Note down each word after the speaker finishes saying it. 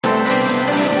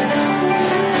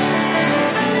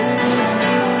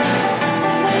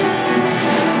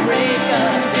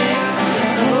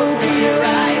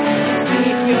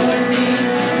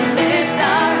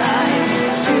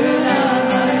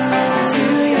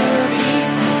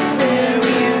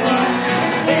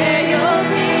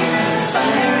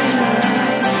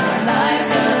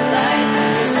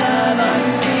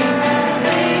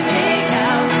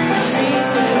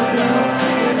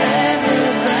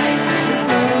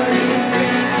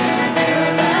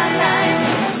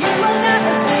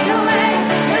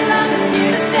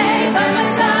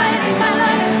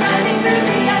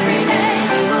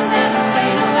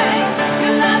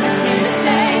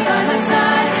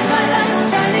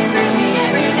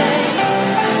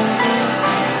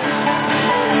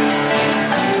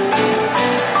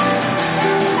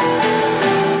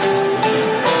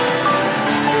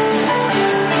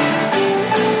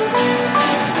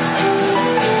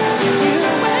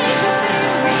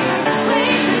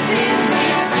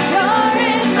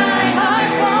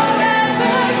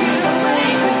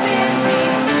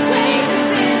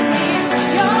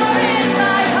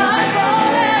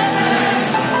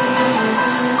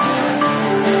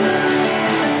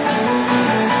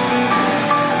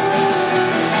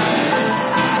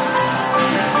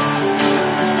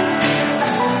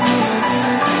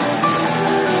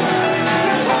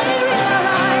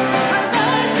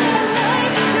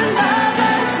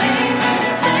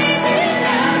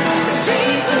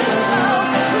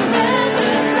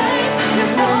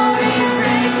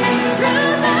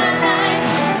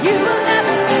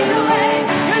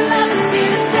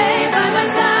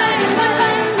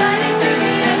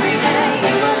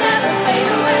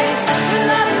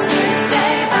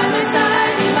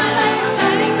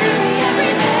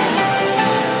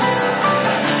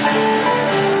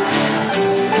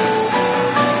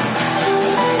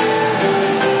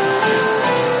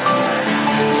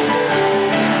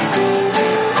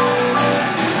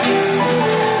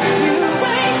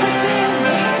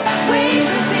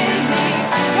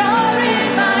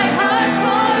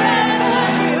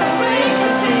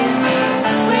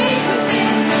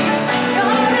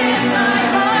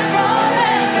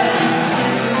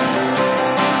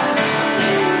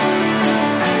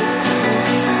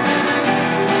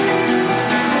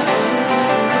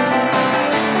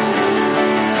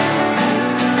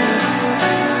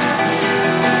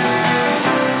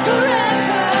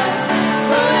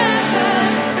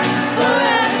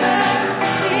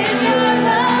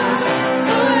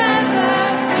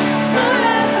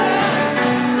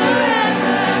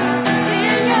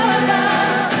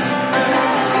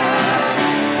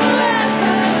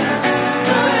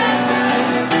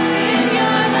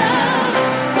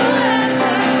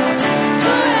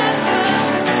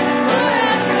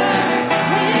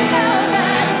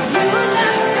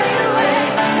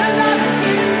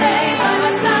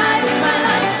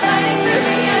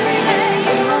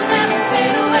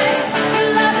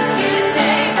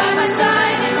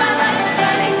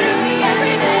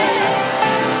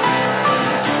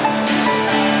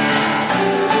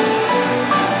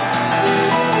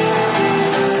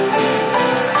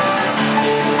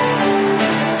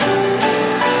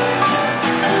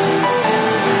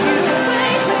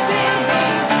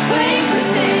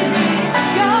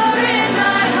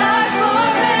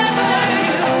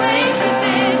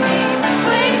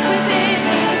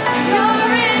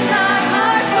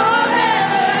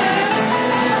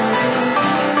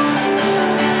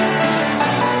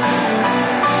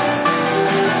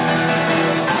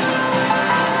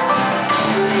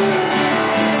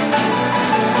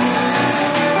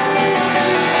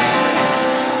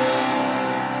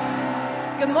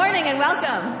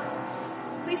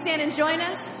and join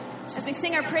us as we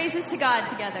sing our praises to God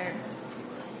together.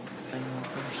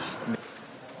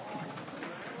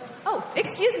 Oh,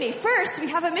 excuse me. First, we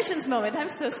have a missions moment. I'm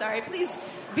so sorry. Please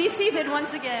be seated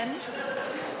once again.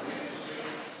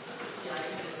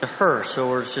 Her, so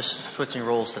we're just switching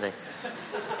roles today.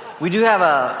 We do have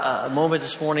a moment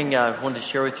this morning I wanted to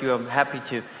share with you. I'm happy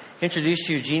to introduce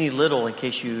to you Jeannie Little, in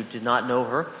case you did not know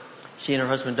her. She and her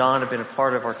husband Don have been a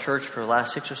part of our church for the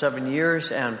last 6 or 7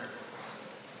 years and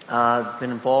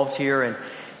been involved here. And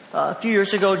a few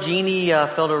years ago, Jeannie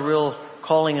felt a real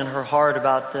calling in her heart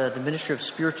about the ministry of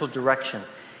spiritual direction.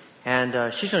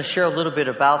 And she's going to share a little bit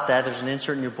about that. There's an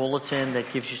insert in your bulletin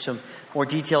that gives you some more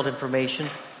detailed information.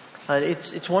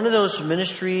 It's one of those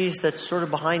ministries that's sort of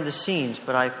behind the scenes,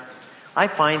 but I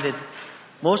find that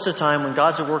most of the time when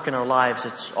God's at work in our lives,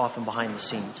 it's often behind the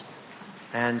scenes.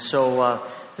 And so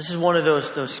this is one of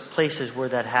those places where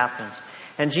that happens.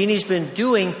 And Jeannie's been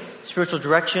doing spiritual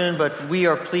direction, but we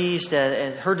are pleased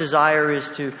and her desire is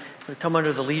to come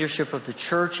under the leadership of the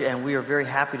church, and we are very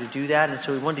happy to do that. And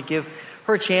so we wanted to give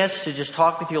her a chance to just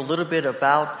talk with you a little bit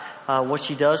about what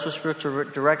she does with spiritual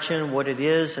direction, what it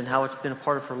is, and how it's been a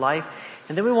part of her life.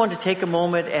 And then we wanted to take a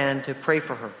moment and to pray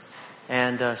for her.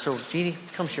 And so, Jeannie,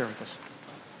 come share with us.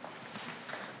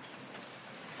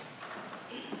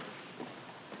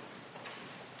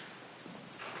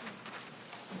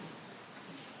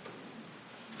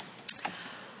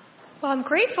 Well, I'm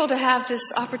grateful to have this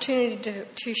opportunity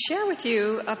to share with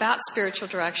you about spiritual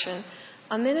direction,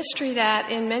 a ministry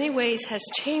that in many ways has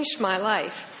changed my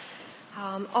life.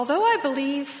 Although I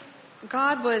believe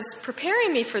God was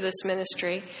preparing me for this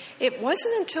ministry, it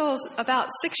wasn't until about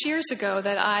 6 years ago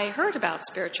that I heard about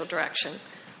spiritual direction.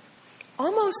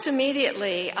 Almost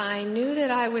immediately, I knew that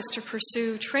I was to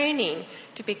pursue training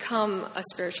to become a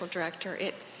spiritual director.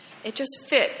 It just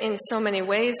fit in so many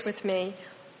ways with me.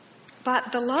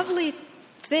 But the lovely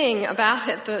thing about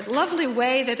it, the lovely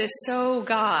way that is so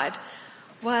God,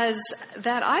 was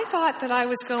that I thought that I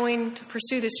was going to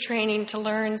pursue this training to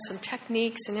learn some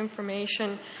techniques and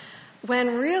information,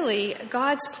 when really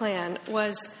God's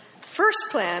first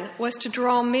plan was to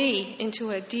draw me into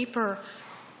a deeper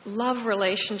love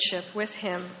relationship with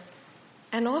Him,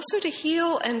 and also to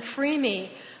heal and free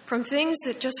me from things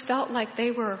that just felt like they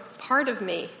were part of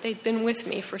me. They'd been with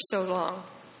me for so long.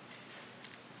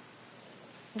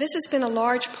 This has been a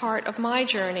large part of my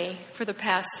journey for the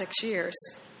past 6 years.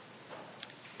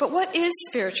 But what is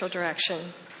spiritual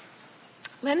direction?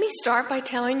 Let me start by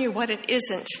telling you what it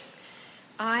isn't.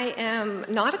 I am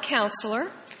not a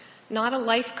counselor, not a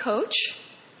life coach,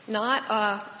 not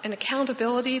an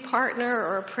accountability partner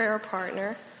or a prayer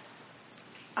partner.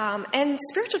 And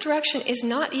spiritual direction is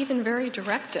not even very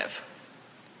directive.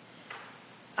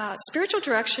 Spiritual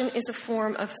direction is a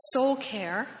form of soul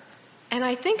care, and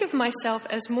I think of myself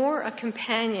as more a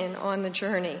companion on the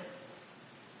journey.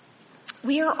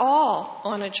 We are all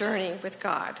on a journey with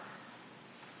God.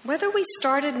 Whether we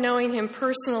started knowing Him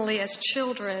personally as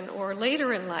children or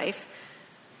later in life,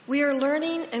 we are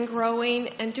learning and growing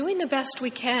and doing the best we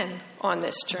can on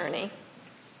this journey.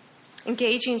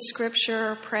 Engaging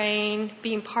Scripture, praying,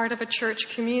 being part of a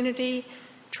church community,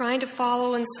 trying to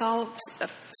follow and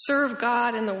serve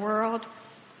God in the world.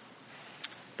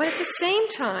 But at the same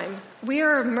time, we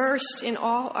are immersed in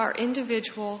all our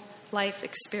individual life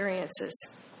experiences.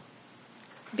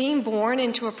 Being born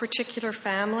into a particular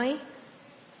family,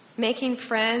 making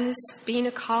friends, being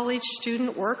a college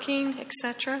student, working,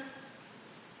 etc.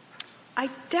 I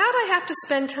doubt I have to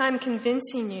spend time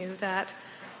convincing you that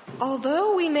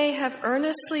although we may have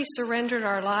earnestly surrendered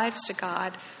our lives to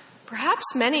God,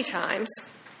 perhaps many times,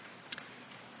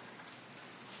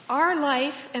 our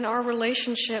life and our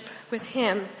relationship with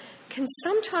Him can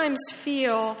sometimes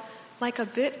feel like a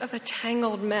bit of a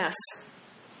tangled mess.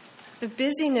 The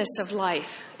busyness of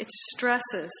life, its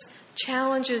stresses,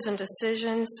 challenges, and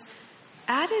decisions,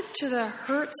 added to the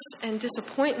hurts and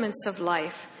disappointments of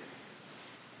life,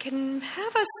 can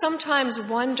have us sometimes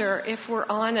wonder, if we're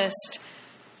honest,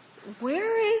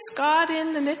 where is God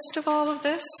in the midst of all of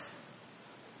this?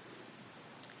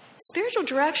 Spiritual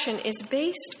direction is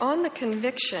based on the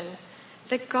conviction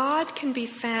that God can be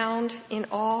found in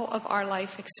all of our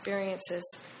life experiences.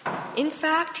 In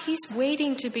fact, He's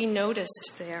waiting to be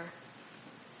noticed there.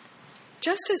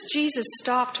 Just as Jesus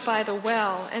stopped by the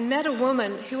well and met a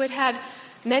woman who had had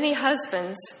many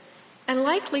husbands and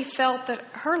likely felt that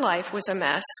her life was a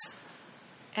mess,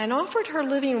 and offered her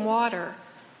living water,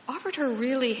 offered her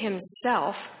really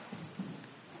Himself,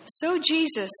 so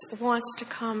Jesus wants to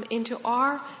come into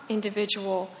our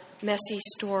individual messy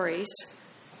stories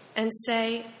and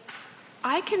say,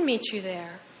 I can meet you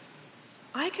there.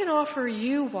 I can offer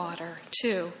you water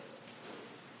too.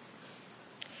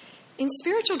 In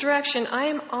spiritual direction, I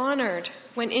am honored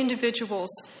when individuals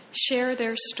share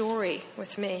their story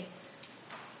with me.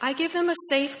 I give them a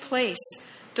safe place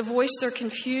to voice their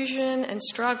confusion and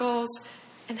struggles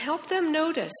and help them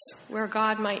notice where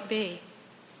God might be.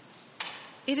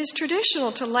 It is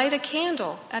traditional to light a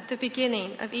candle at the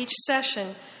beginning of each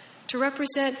session to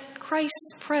represent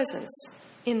Christ's presence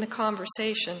in the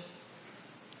conversation.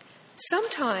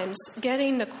 Sometimes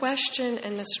getting the question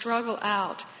and the struggle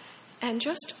out and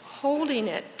just holding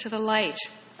it to the light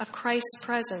of Christ's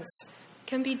presence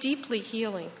can be deeply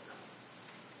healing.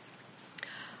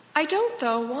 I don't,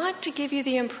 though, want to give you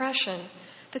the impression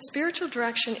that spiritual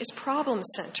direction is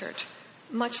problem-centered,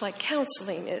 much like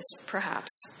counseling is, perhaps.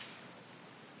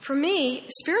 For me,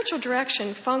 spiritual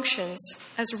direction functions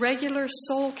as regular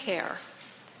soul care,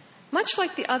 much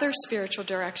like the other spiritual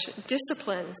direction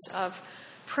disciplines of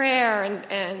prayer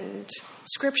and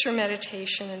scripture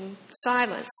meditation and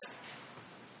silence.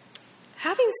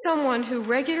 Having someone who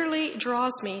regularly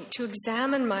draws me to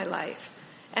examine my life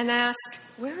and ask,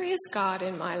 where is God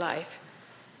in my life,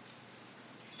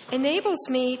 enables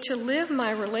me to live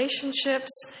my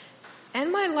relationships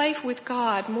and my life with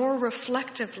God more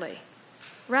reflectively,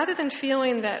 rather than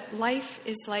feeling that life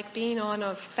is like being on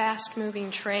a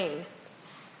fast-moving train.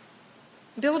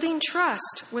 Building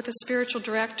trust with a spiritual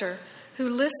director who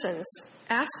listens,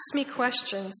 asks me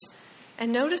questions,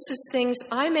 and notices things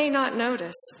I may not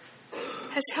notice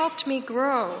has helped me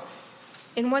grow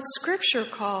in what Scripture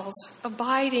calls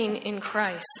abiding in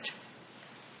Christ.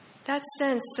 That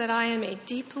sense that I am a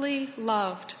deeply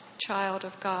loved child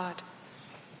of God.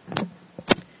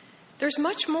 There's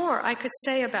much more I could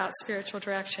say about spiritual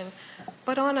direction,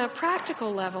 but on a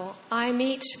practical level, I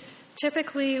meet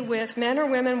typically with men or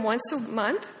women once a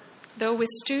month, though with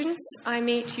students I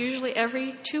meet usually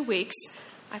every 2 weeks.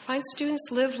 I find students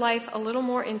live life a little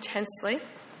more intensely.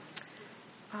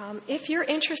 If you're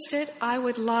interested, I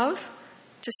would love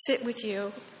to sit with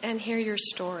you and hear your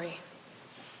story.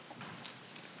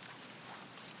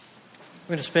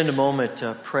 We're going to spend a moment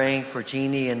praying for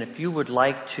Jeannie, and if you would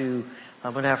like to,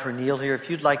 I'm going to have her kneel here. If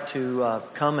you'd like to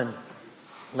come and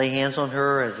lay hands on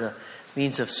her as a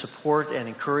means of support and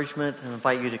encouragement, I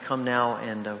invite you to come now,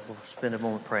 and we'll spend a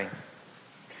moment praying.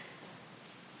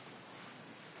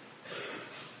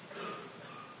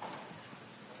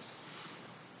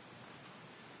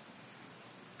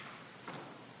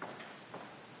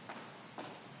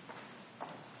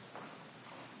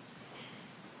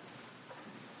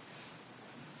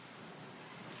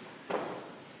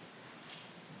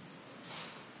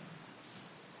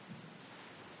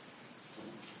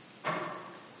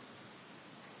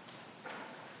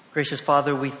 Gracious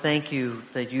Father, we thank you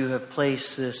that you have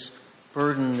placed this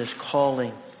burden, this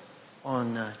calling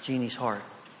on Jeannie's heart.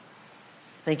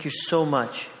 Thank you so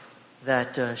much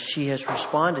that she has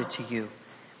responded to you,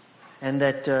 and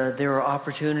that there are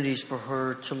opportunities for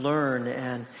her to learn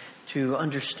and to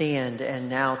understand, and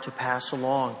now to pass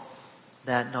along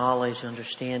that knowledge and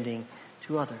understanding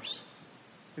to others.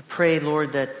 We pray,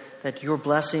 Lord, that your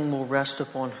blessing will rest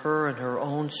upon her and her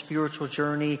own spiritual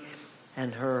journey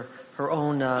and her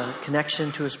own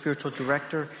connection to a spiritual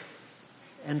director,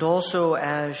 and also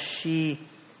as she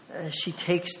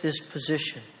takes this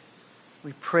position.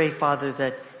 We pray, Father,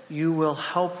 that you will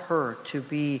help her to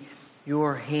be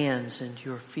your hands and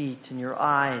your feet and your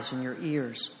eyes and your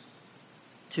ears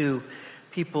to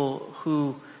people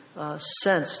who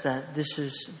sense that this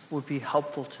would be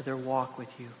helpful to their walk with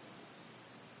you.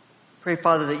 Pray,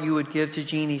 Father, that you would give to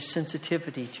Jeannie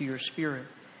sensitivity to your Spirit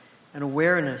and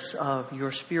awareness of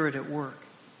your Spirit at work.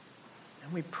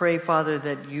 And we pray, Father,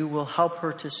 that you will help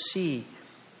her to see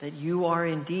that you are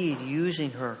indeed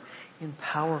using her in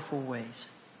powerful ways.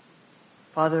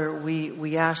 Father,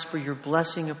 we ask for your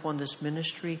blessing upon this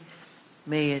ministry.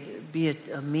 May it be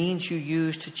a means you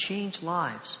use to change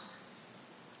lives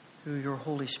through your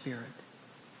Holy Spirit.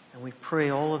 And we pray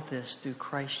all of this through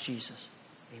Christ Jesus.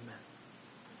 Amen.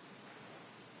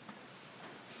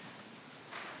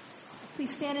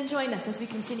 Please stand and join us as we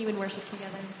continue in worship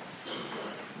together.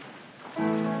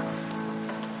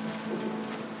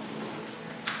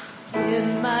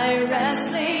 In my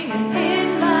wrestling and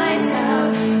in my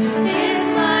doubts,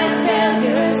 in my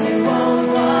failures, you won't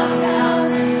walk out.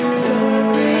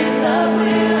 Your great love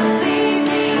will lead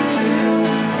me through.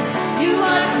 You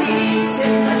are peace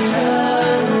in my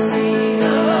trouble sea.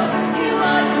 Oh, you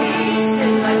are peace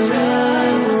in my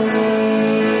trouble sea.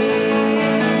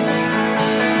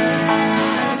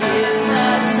 In the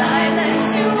silence,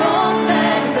 you won't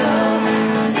let go.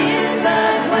 In the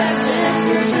questions,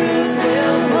 your truth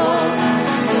will hold.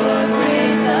 Your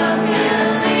great love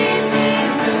will lead me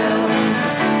through.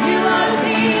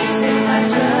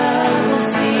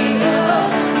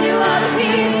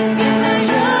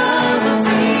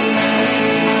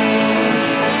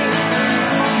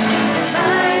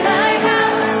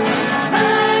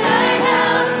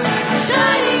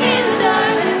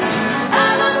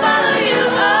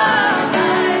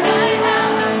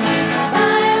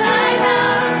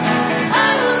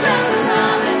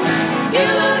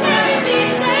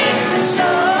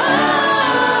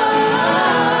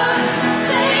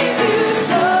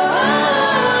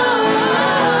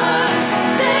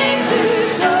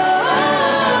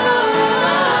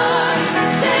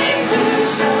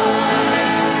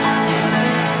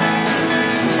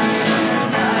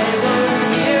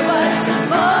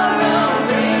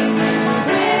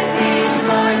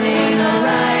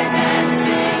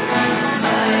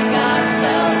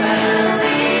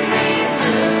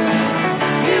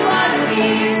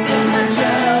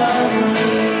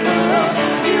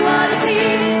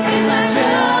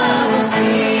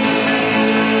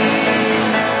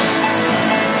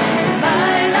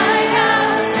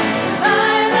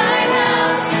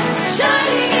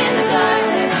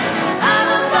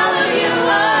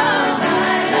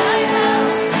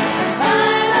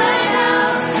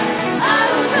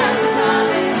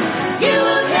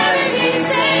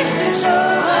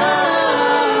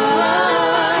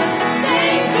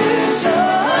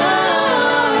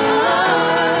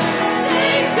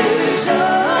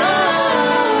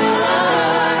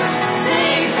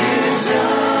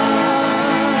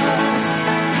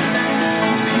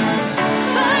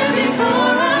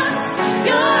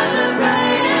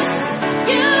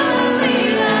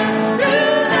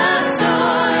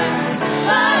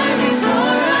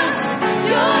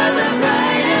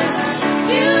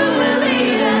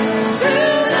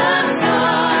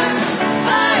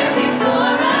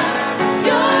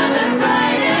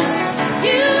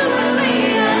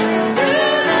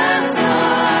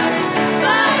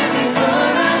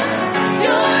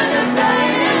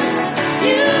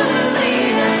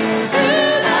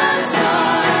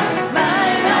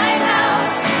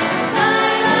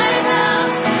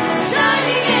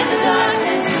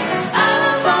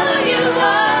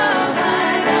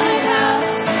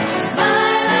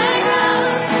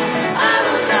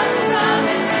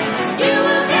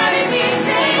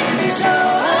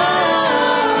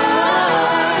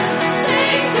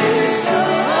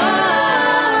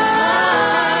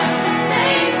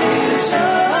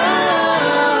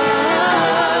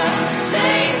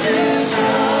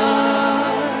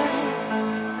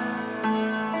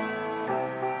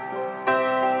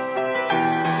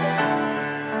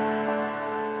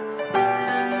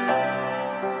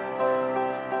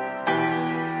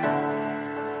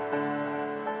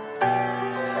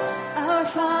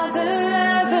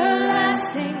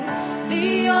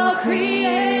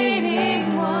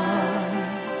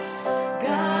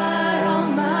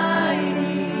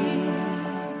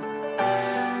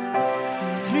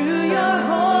 through your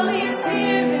Holy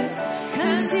Spirit,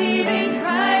 conceiving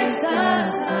Christ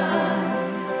the Son,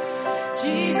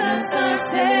 Jesus our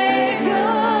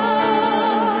Savior.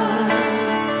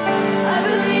 I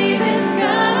believe in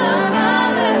God the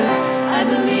Father, I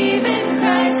believe in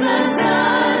Christ the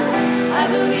Son, I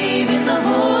believe in the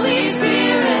Holy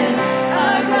Spirit,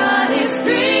 our God is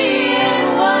three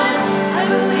in one. I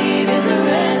believe in the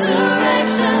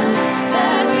resurrection,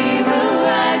 that we will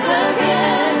rise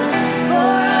again, for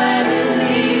I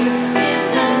believe in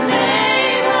the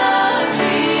name of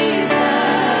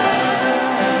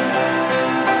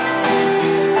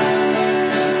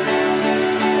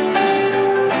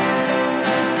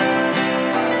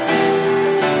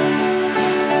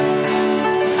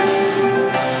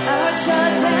Our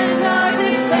judge and our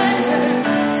defender,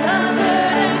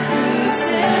 suffered and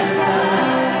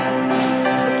crucified.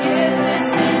 Forgiveness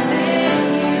is in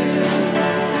you.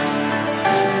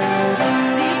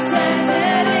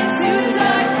 Descended into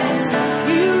darkness,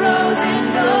 you rose in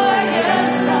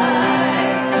glorious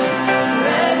light,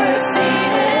 forever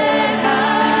seated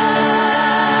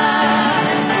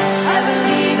high. I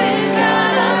believe in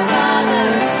God the Father,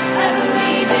 I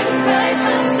believe in Christ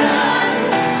the Son,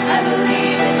 I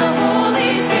believe in the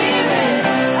Holy Spirit,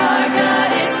 our God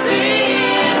is three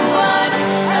in one.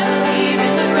 I believe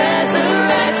in the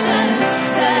resurrection,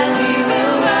 that we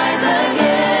will rise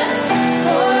again,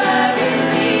 for I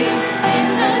believe in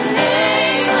the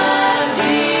name of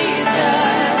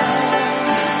Jesus.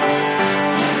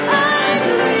 I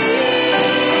believe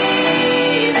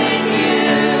in you.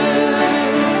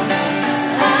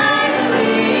 I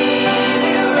believe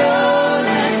you rose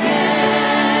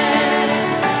again.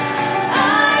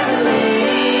 I believe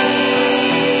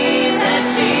that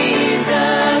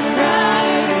Jesus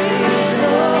Christ is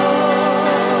Lord.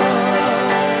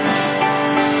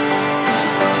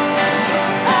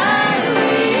 I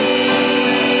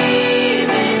believe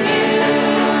in you.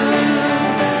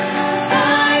 I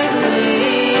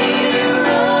believe you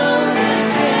rose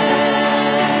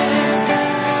again.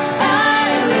 I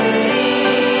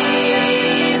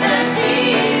believe that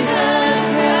Jesus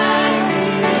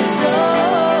Christ is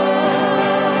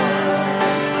Lord.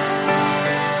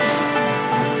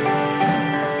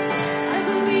 I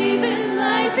believe in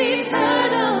life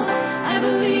eternal. I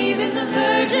believe in the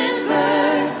virgin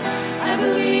birth. I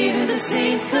believe in the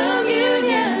saints'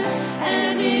 communion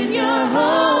and in your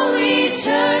holy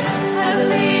church. I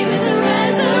believe in the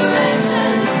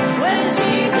resurrection when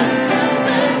Jesus comes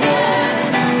again.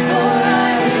 For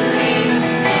I believe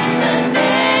in the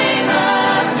name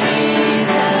of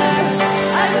Jesus.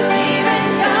 I believe in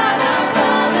God our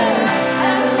Father.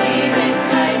 I believe in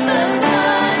Christ the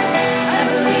Son. I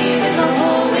believe in the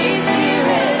Holy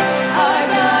Spirit. Our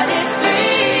God is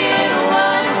three in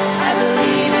one. I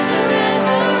believe in the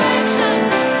resurrection,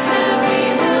 that we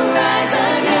will rise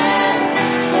again.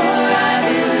 For I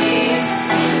believe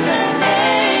in the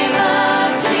name of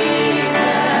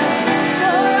Jesus.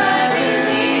 For I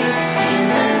believe in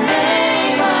the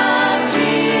name of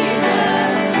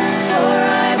Jesus. For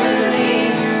I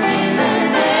believe in the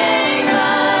name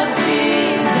of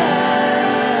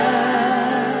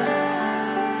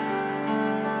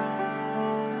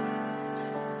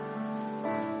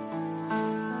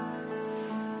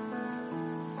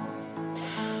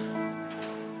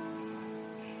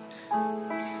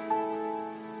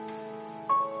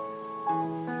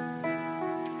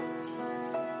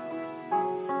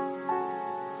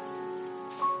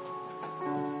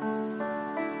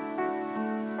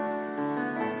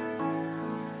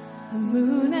The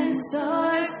moon and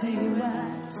stars they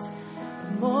wept,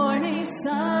 the morning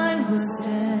sun was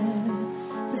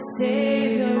dead, the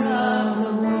Savior of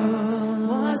the world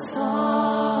was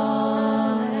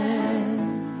fallen.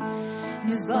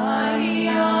 His body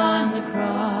on the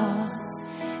cross,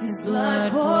 His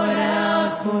blood poured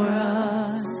out for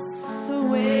us, the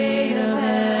weight of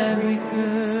every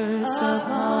curse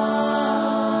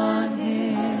upon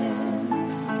Him.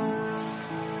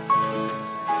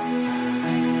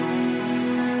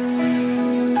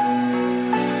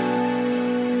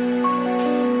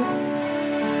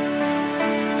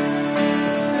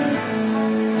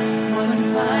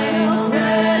 One final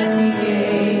breath He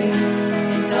gave,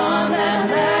 and on that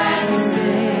last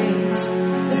day,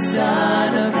 the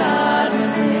Son of God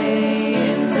was laid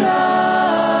in darkness.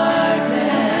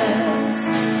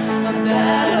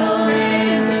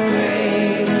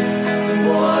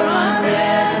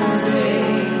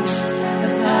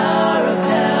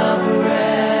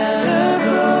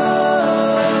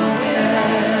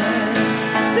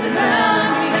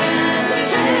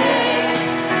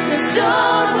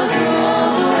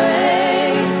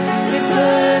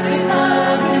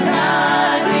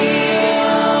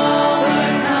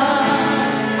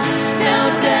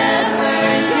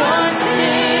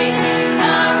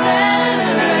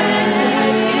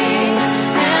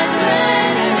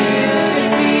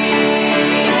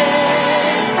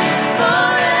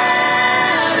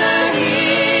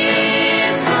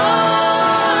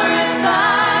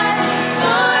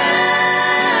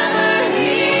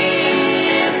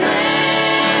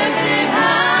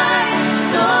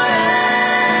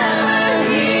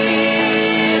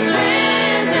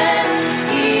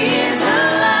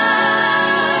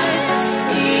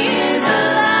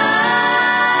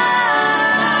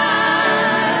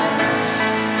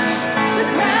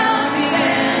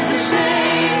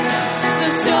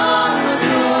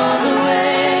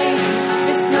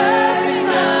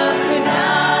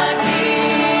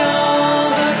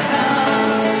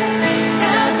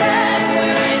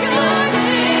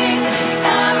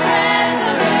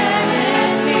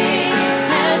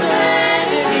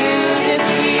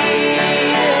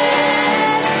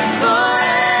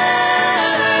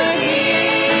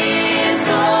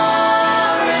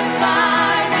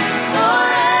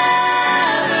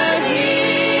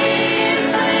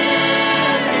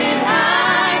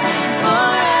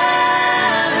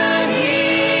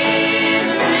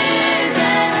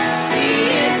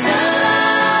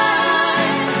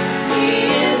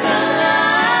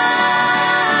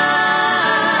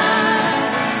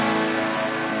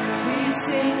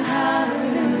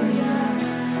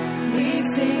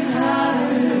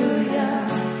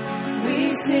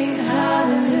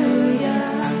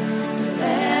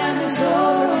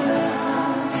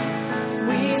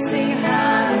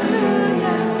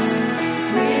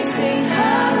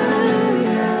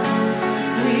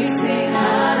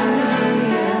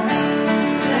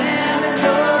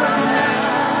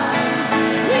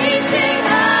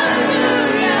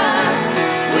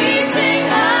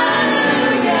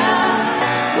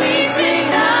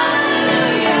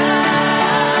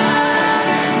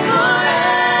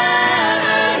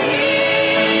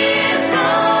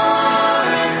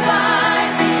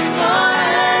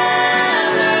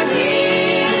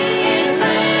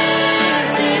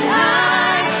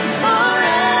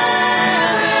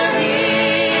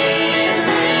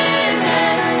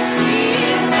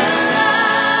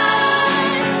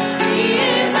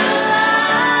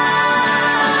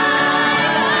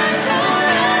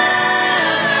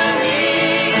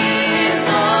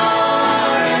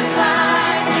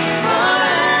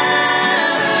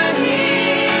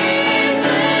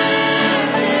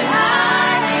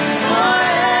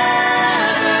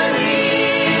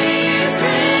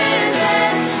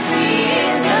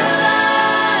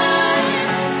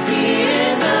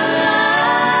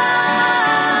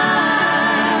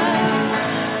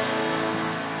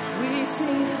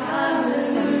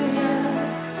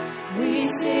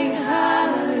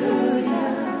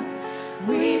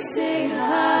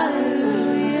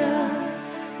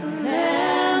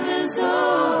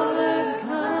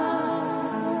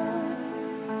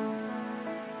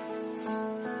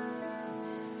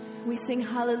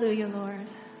 Hallelujah, Lord.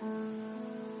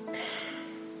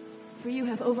 For you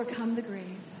have overcome the grave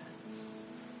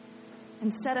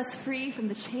and set us free from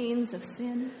the chains of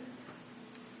sin.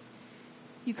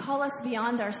 You call us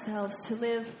beyond ourselves to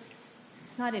live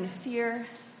not in fear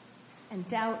and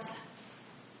doubt,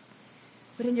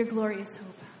 but in your glorious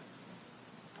hope.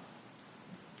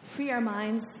 Free our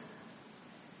minds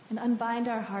and unbind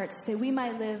our hearts that we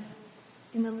might live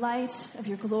in the light of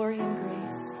your glory and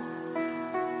grace.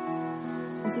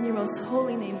 It's in your most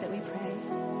holy name that we pray.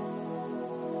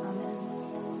 Amen.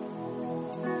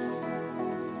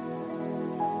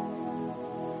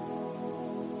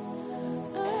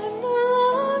 I'm no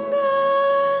longer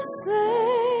a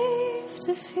slave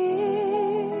to fear.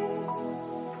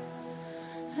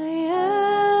 I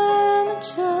am a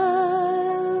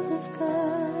child of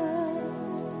God.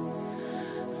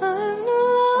 I'm no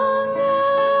longer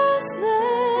a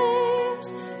slave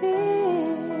to fear.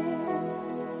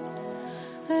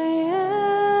 I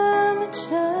am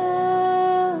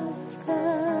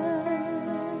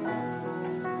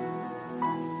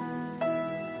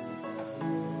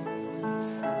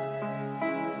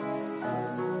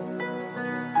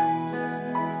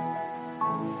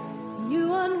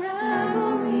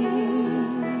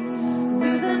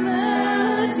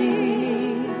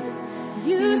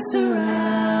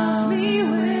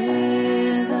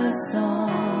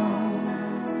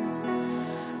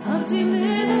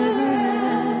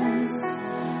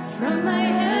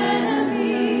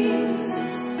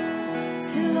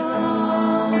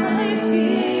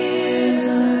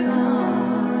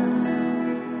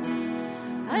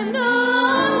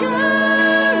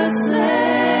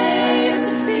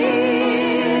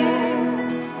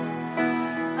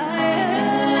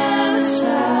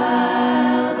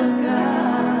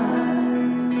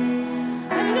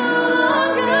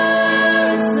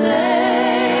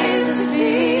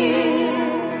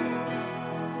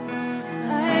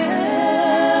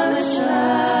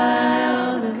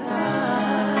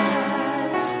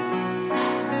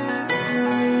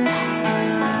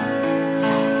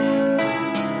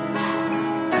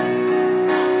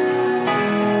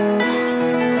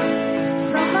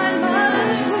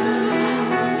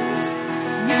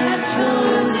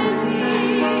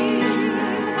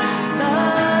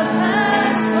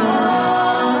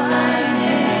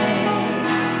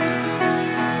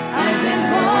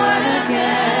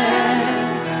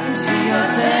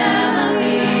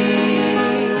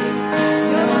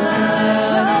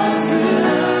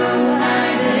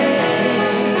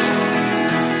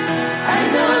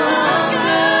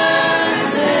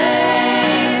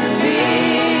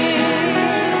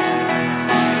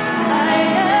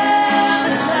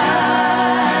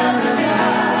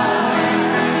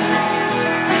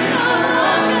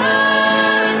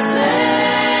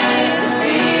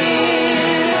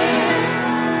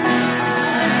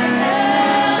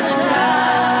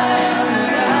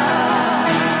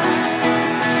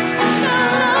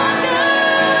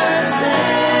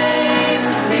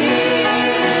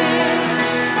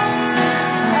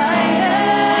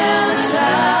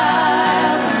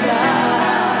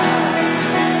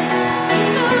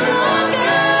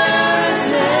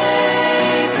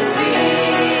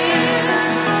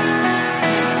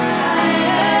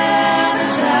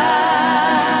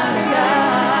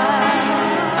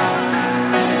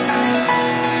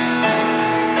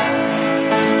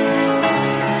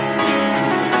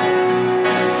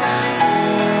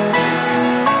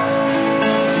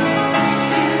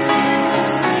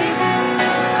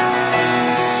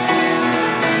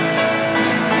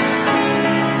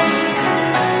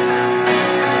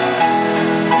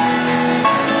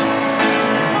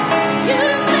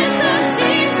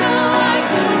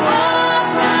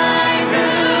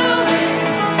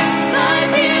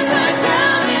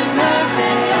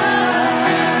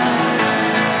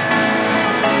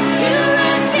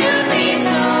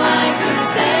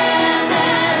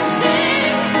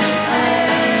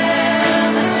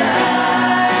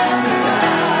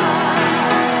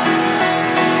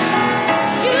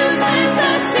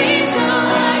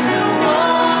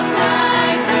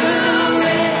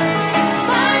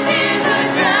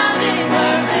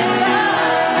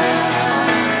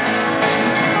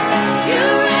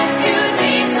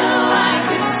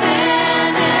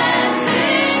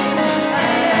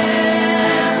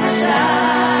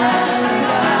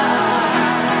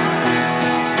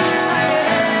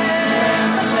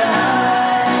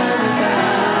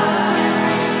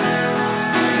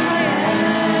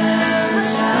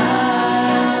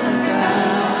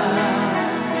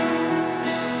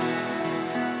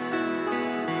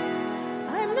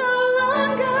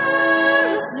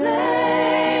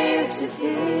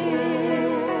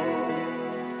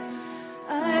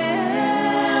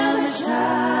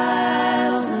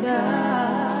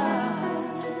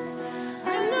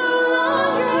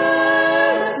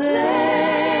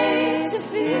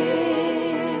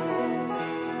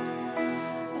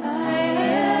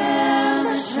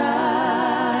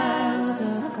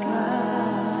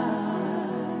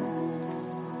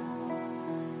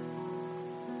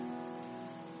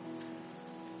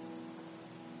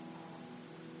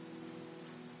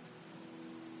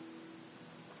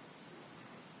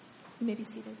You may be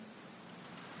seated.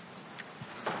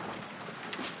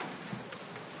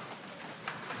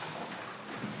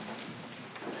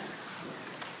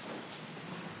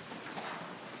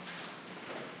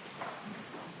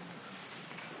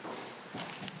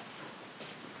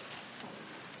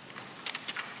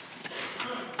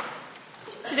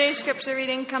 Today's scripture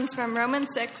reading comes from Romans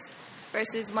 6,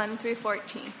 verses 1 through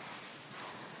 14.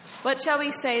 What shall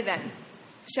we say then?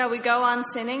 Shall we go on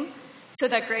sinning so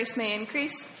that grace may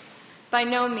increase? By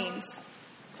no means.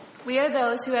 We are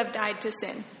those who have died to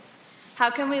sin. How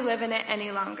can we live in it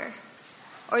any longer?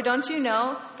 Or don't you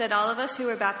know that all of us who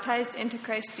were baptized into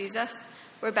Christ Jesus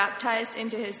were baptized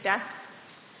into his death?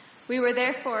 We were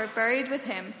therefore buried with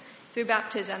him through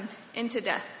baptism into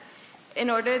death, in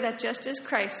order that just as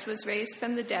Christ was raised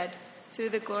from the dead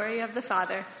through the glory of the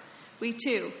Father, we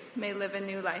too may live a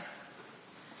new life.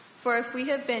 For if we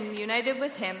have been united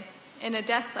with him in a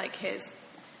death like his,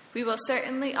 we will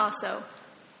certainly also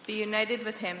be united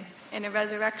with him in a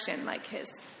resurrection like his.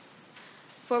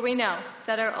 For we know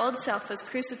that our old self was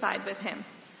crucified with him,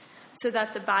 so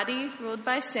that the body ruled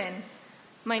by sin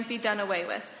might be done away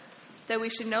with, that we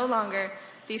should no longer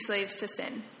be slaves to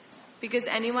sin, because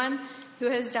anyone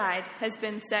who has died has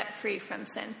been set free from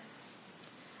sin.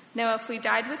 Now, if we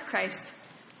died with Christ,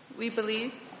 we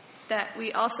believe that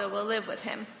we also will live with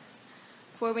him.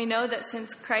 For we know that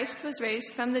since Christ was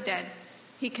raised from the dead,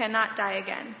 he cannot die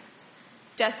again.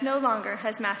 Death no longer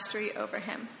has mastery over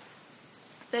him.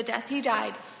 The death he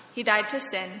died to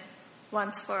sin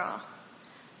once for all.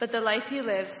 But the life he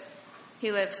lives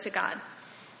to God.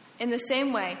 In the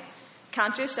same way,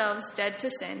 count yourselves dead to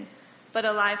sin, but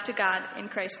alive to God in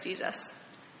Christ Jesus.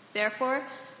 Therefore,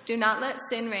 do not let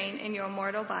sin reign in your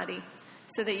mortal body,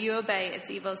 so that you obey its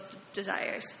evil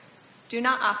desires. Do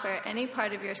not offer any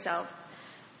part of yourself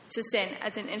to sin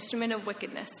as an instrument of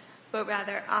wickedness, but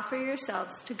rather offer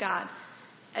yourselves to God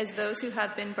as those who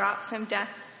have been brought from death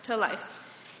to life,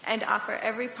 and offer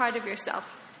every part of yourself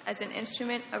as an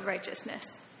instrument of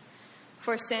righteousness.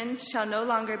 For sin shall no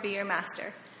longer be your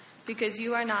master, because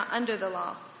you are not under the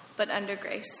law, but under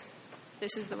grace.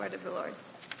 This is the word of the Lord.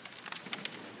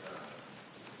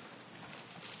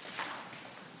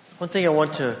 One thing I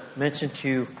want to mention to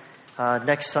you,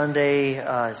 next Sunday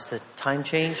is the time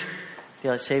change.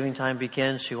 Daylight saving time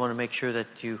begins, so you want to make sure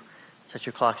that you set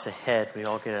your clocks ahead. We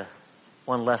all get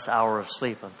one less hour of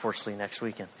sleep, unfortunately, next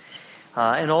weekend.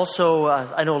 And also,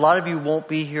 I know a lot of you won't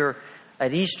be here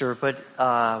at Easter, but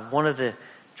one of the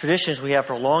traditions we have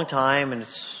for a long time, and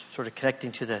it's sort of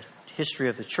connecting to the history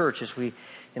of the church, is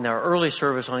in our early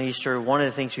service on Easter, one of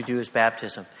the things we do is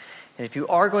baptism. And if you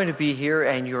are going to be here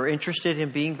and you're interested in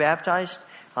being baptized,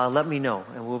 let me know.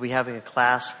 And we'll be having a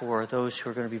class for those who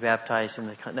are going to be baptized in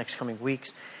the next coming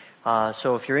weeks.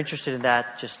 So if you're interested in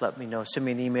that, just let me know. Send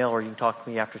me an email, or you can talk to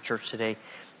me after church today,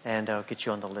 and I'll get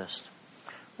you on the list.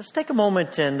 Let's take a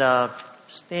moment and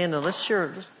stand and let's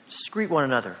greet one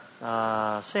another.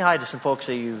 Say hi to some folks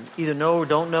that you either know or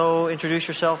don't know. Introduce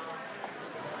yourself.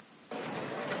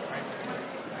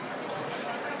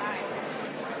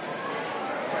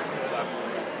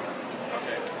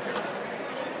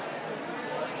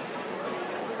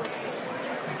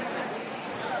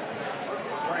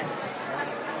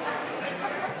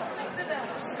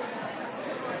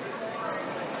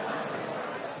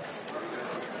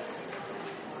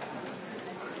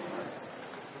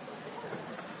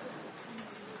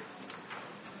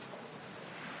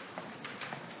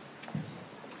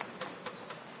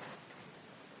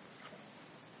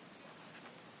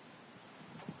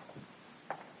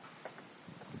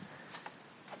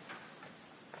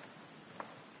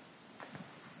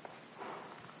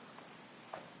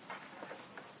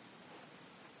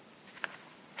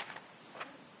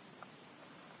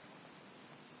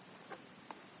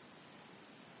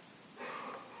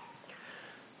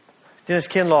 Dennis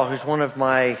Kinlaw, who's one of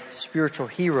my spiritual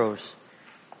heroes,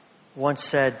 once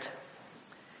said,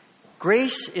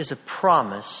 "Grace is a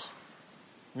promise,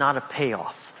 not a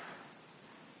payoff."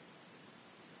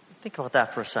 Think about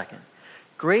that for a second.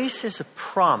 Grace is a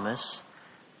promise,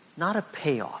 not a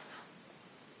payoff.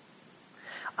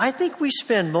 I think we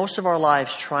spend most of our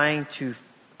lives trying to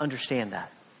understand that.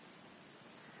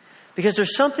 Because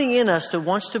there's something in us that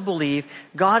wants to believe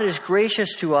God is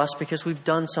gracious to us because we've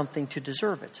done something to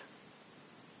deserve it.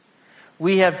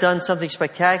 We have done something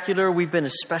spectacular. We've been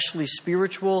especially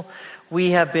spiritual.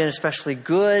 We have been especially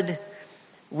good.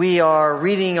 We are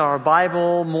reading our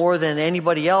Bible more than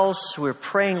anybody else. We're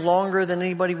praying longer than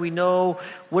anybody we know.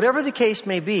 Whatever the case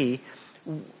may be,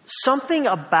 something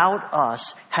about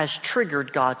us has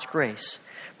triggered God's grace.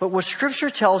 But what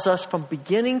Scripture tells us from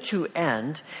beginning to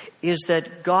end is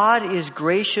that God is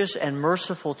gracious and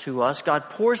merciful to us.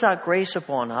 God pours out grace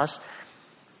upon us,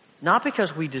 not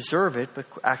because we deserve it, but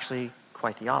actually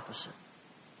quite the opposite.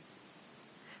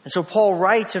 And so Paul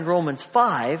writes in Romans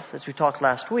 5, as we talked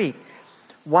last week,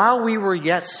 while we were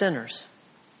yet sinners,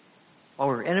 while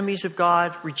we were enemies of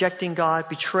God, rejecting God,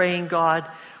 betraying God,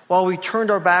 while we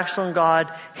turned our backs on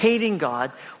God, hating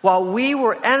God, while we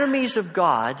were enemies of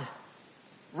God,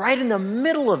 right in the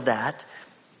middle of that,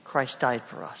 Christ died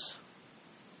for us.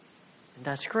 And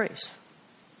that's grace.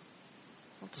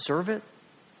 We don't deserve it,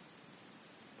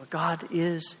 but God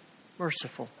is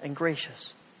merciful and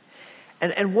gracious.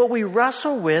 And what we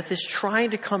wrestle with is trying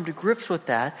to come to grips with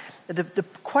that. The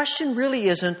question really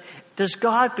isn't, does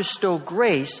God bestow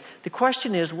grace? The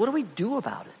question is, what do we do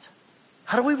about it?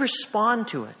 How do we respond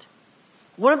to it?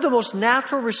 One of the most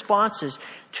natural responses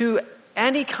to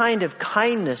any kind of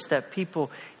kindness that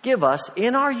people give us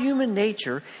in our human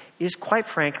nature is, quite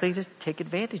frankly, to take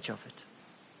advantage of it.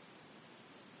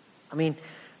 I mean,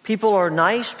 people are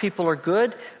nice, people are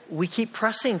good. We keep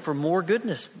pressing for more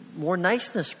goodness, more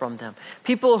niceness from them.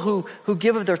 People who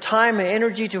give of their time and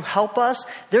energy to help us,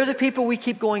 they're the people we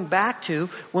keep going back to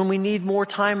when we need more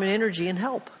time and energy and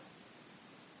help.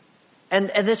 And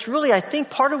it's really, I think,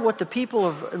 part of what the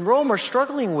people in Rome are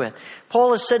struggling with.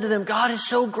 Paul has said to them, God is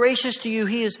so gracious to you.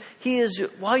 He is,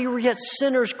 while you were yet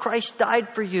sinners, Christ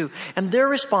died for you. And their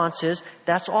response is,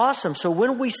 that's awesome. So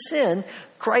when we sin,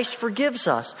 Christ forgives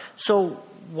us. So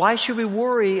why should we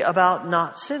worry about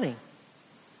not sinning?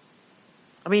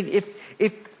 I mean,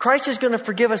 if Christ is going to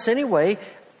forgive us anyway,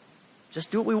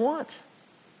 just do what we want.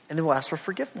 And then we'll ask for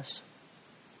forgiveness.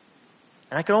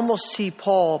 And I can almost see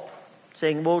Paul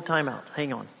saying, whoa, time out,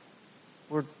 hang on.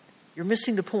 You're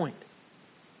missing the point.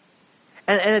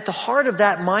 And at the heart of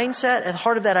that mindset, at the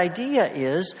heart of that idea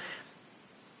is,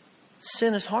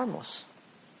 sin is harmless.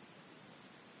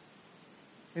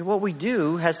 I mean, what we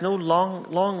do has no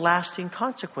long-lasting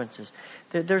consequences.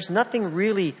 There's nothing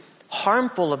really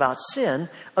harmful about sin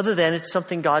other than it's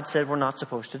something God said we're not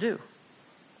supposed to do.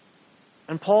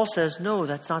 And Paul says, no,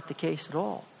 that's not the case at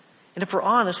all. And if we're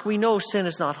honest, we know sin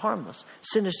is not harmless.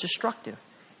 Sin is destructive.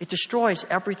 It destroys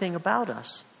everything about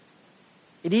us.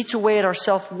 It eats away at our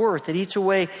self-worth. It eats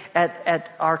away at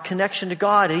our connection to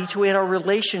God. It eats away at our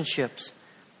relationships.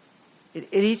 It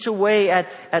eats away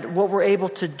at what we're able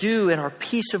to do and our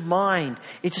peace of mind.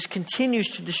 It just continues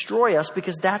to destroy us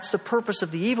because that's the purpose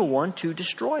of the evil one, to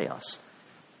destroy us.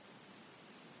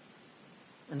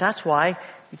 And that's why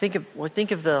you think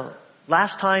of the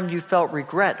last time you felt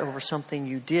regret over something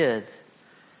you did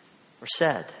or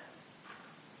said.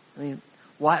 I mean,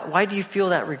 why do you feel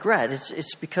that regret?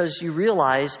 It's because you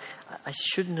realize I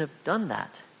shouldn't have done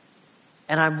that.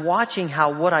 And I'm watching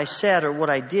how what I said or what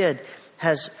I did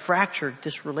has fractured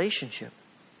this relationship,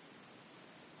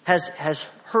 has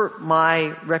hurt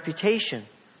my reputation,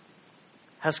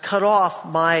 has cut off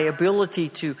my ability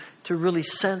to really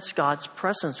sense God's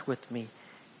presence with me.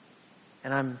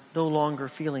 And I'm no longer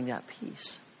feeling that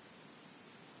peace.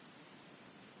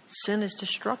 Sin is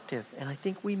destructive, and I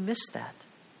think we miss that.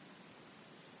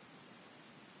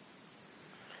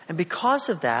 And because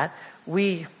of that,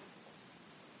 we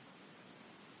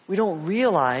don't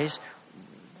realize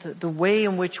the way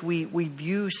in which we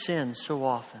view sin so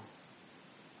often.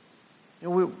 You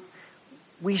know,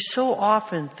 we so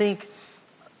often think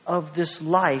of this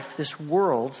life, this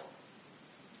world.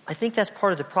 I think that's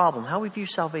part of the problem, how we view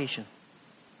salvation.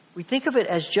 We think of it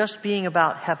as just being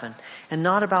about heaven and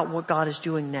not about what God is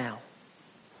doing now.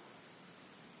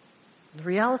 The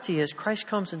reality is Christ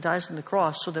comes and dies on the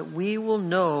cross so that we will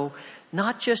know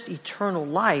not just eternal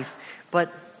life,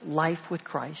 but life with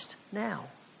Christ now.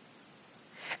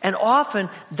 And often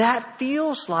that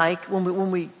feels like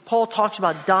when Paul talks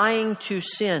about dying to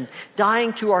sin,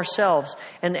 dying to ourselves,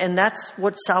 and that's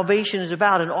what salvation is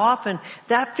about. And often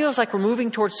that feels like we're moving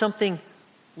towards something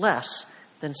less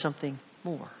than something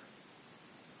more.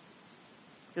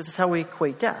 Because that's how we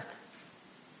equate death.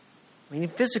 I mean,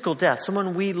 physical death,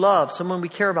 someone we love, someone we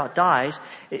care about dies,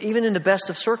 even in the best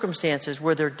of circumstances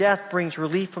where their death brings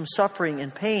relief from suffering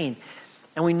and pain.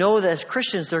 And we know that as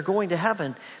Christians they're going to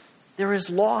heaven. There is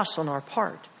loss on our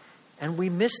part. And we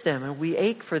miss them and we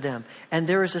ache for them. And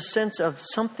there is a sense of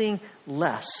something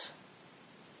less.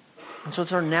 And so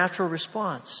it's our natural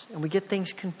response. And we get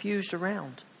things confused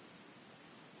around.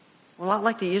 We're a lot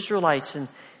like the Israelites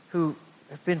who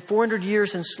have been 400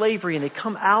 years in slavery, and they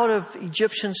come out of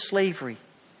Egyptian slavery.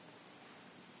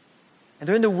 And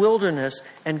they're in the wilderness,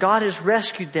 and God has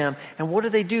rescued them. And what do?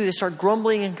 They start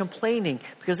grumbling and complaining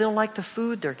because they don't like the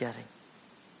food they're getting.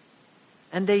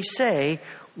 And they say,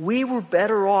 we were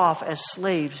better off as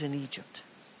slaves in Egypt.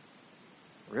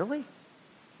 Really?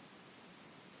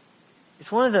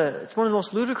 It's one of the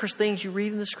most ludicrous things you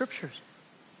read in the Scriptures.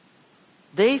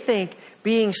 They think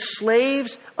being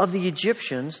slaves of the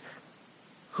Egyptians,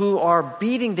 who are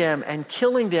beating them and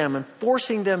killing them and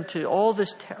forcing them to all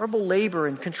this terrible labor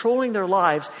and controlling their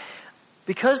lives,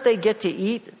 because they get to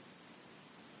eat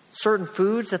certain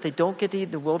foods that they don't get to eat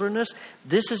in the wilderness,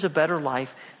 this is a better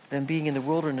life than being in the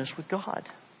wilderness with God.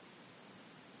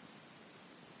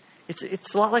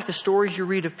 It's a lot like the stories you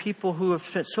read of people who have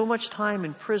spent so much time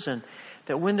in prison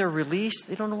that when they're released,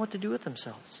 they don't know what to do with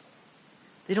themselves.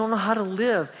 They don't know how to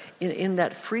live in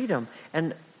that freedom.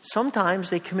 And sometimes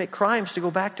they commit crimes to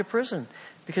go back to prison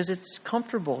because it's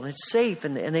comfortable and it's safe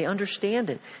and they understand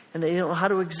it. And they don't know how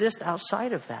to exist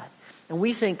outside of that. And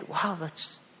we think, wow,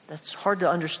 that's hard to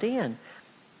understand.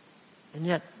 And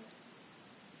yet,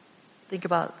 think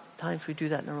about times we do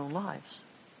that in our own lives.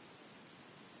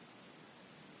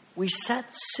 We set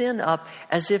sin up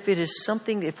as if it is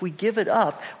something, if we give it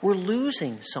up, we're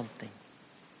losing something.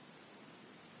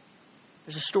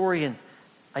 There's a story in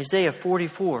Isaiah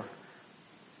 44.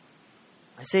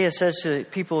 Isaiah says to the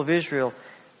people of Israel,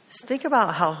 think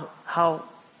about how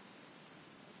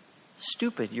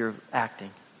stupid you're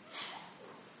acting.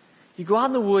 You go out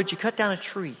in the woods, you cut down a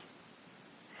tree.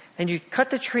 And you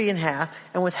cut the tree in half,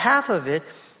 and with half of it,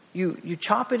 you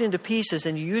chop it into pieces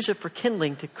and you use it for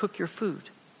kindling to cook your food.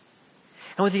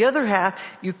 And with the other half,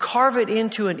 you carve it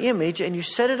into an image and you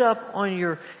set it up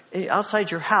on outside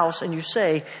your house and you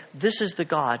say, this is the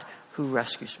God who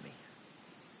rescues me.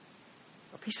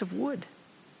 A piece of wood.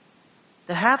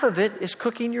 The half of it is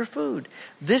cooking your food.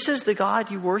 This is the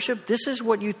God you worship. This is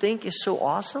what you think is so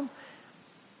awesome.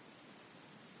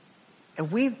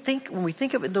 And when we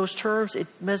think of it in those terms, it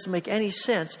doesn't make any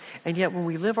sense. And yet when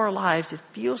we live our lives, it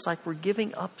feels like we're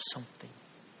giving up something.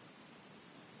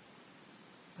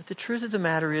 But the truth of the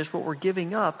matter is, what we're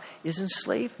giving up is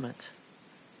enslavement.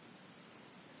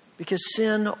 Because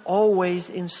sin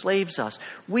always enslaves us.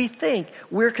 We think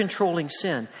we're controlling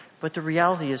sin, but the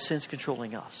reality is sin's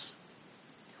controlling us.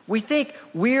 We think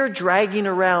we're dragging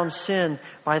around sin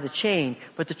by the chain,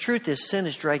 but the truth is sin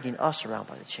is dragging us around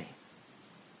by the chain.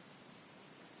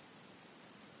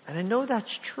 And I know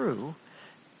that's true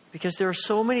because there are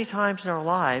so many times in our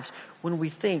lives when we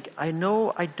think, I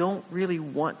know I don't really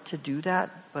want to do that,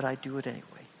 but I do it anyway.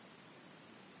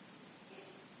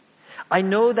 I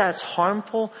know that's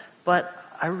harmful, but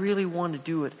I really want to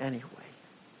do it anyway.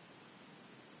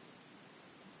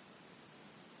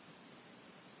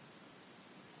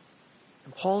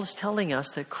 And Paul is telling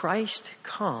us that Christ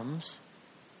comes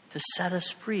to set us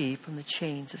free from the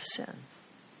chains of sin.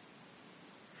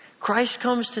 Christ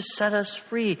comes to set us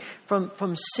free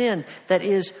from sin that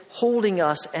is holding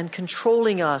us and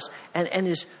controlling us and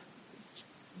is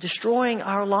destroying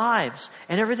our lives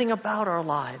and everything about our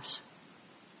lives.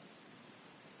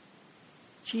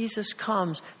 Jesus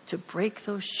comes to break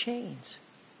those chains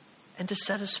and to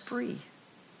set us free.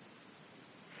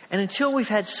 And until we've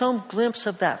had some glimpse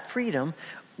of that freedom,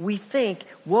 we think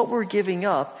what we're giving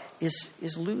up is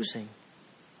losing.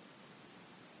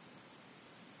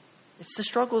 It's the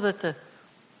struggle that the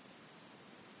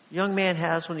young man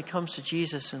has when he comes to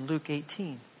Jesus in Luke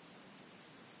 18.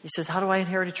 He says, how do I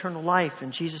inherit eternal life?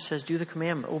 And Jesus says,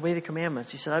 obey the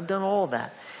commandments. He said, I've done all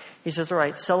that. He says, all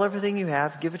right, sell everything you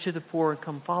have, give it to the poor, and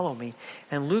come follow me.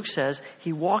 And Luke says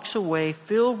he walks away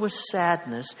filled with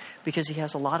sadness because he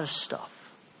has a lot of stuff.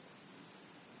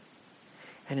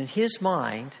 And in his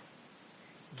mind,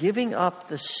 giving up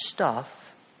the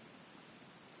stuff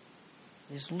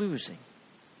is losing,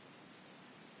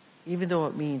 even though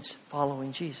it means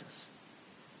following Jesus.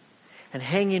 And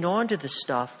hanging on to the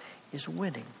stuff is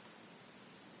winning.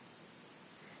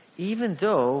 Even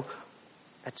though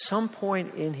at some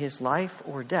point in his life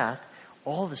or death,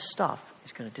 all the stuff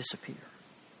is going to disappear.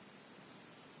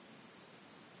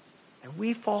 And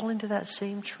we fall into that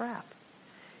same trap.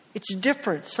 It's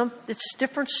different. It's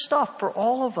different stuff for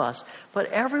all of us.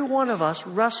 But every one of us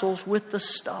wrestles with the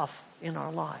stuff in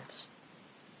our lives.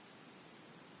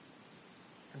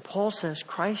 And Paul says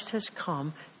Christ has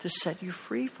come to set you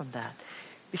free from that.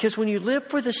 Because when you live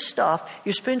for the stuff,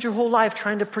 you spend your whole life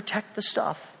trying to protect the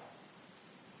stuff.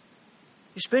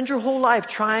 You spend your whole life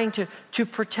trying to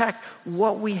protect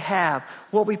what we have,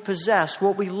 what we possess,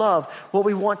 what we love, what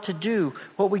we want to do,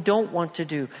 what we don't want to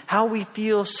do, how we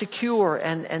feel secure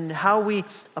and how we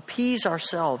appease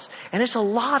ourselves. And it's a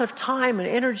lot of time and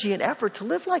energy and effort to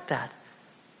live like that.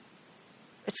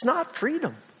 It's not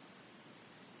freedom.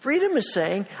 Freedom is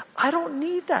saying, I don't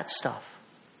need that stuff.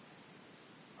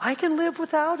 I can live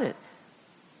without it.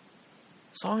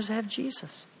 as long as they have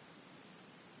Jesus.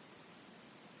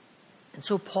 And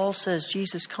so Paul says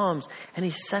Jesus comes and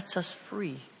he sets us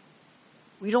free.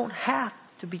 We don't have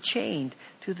to be chained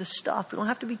to the stuff. We don't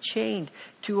have to be chained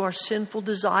to our sinful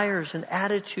desires and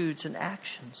attitudes and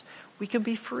actions. We can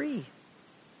be free.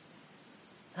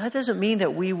 That doesn't mean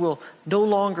that we will no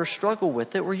longer struggle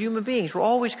with it. We're human beings. We're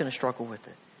always going to struggle with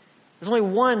it. There's only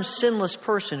one sinless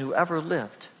person who ever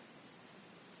lived.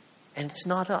 And it's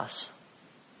not us.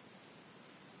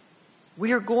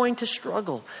 We are going to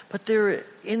struggle. But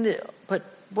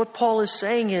what Paul is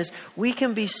saying is we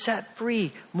can be set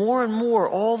free more and more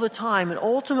all the time. And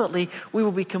ultimately, we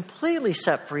will be completely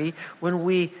set free when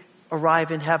we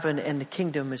arrive in heaven and the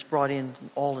kingdom is brought in and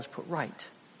all is put right.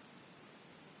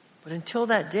 But until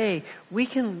that day, we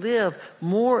can live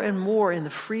more and more in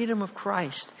the freedom of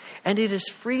Christ. And it is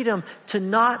freedom to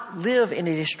not live in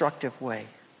a destructive way.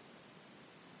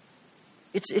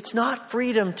 It's not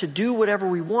freedom to do whatever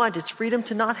we want. It's freedom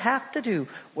to not have to do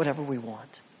whatever we want.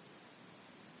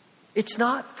 It's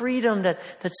not freedom that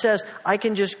says I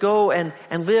can just go and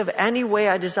live any way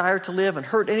I desire to live and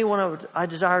hurt anyone I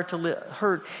desire to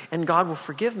hurt and God will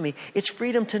forgive me. It's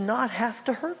freedom to not have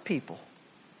to hurt people.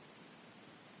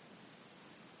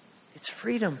 It's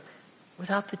freedom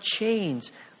without the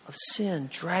chains of sin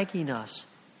dragging us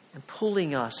and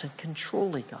pulling us and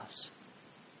controlling us.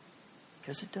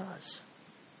 Because it does.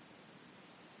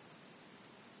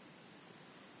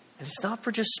 And it's not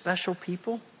for just special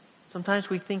people. Sometimes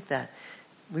we think that.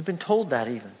 We've been told that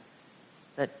even.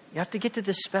 That you have to get to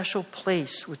this special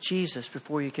place with Jesus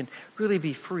before you can really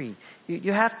be free.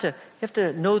 You have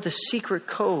to know the secret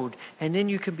code and then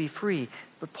you can be free.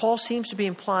 But Paul seems to be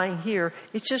implying here,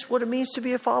 it's just what it means to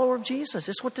be a follower of Jesus.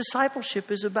 It's what discipleship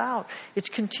is about. It's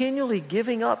continually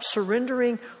giving up,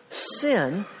 surrendering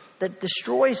sin that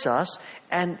destroys us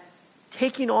and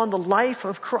taking on the life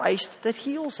of Christ that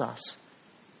heals us.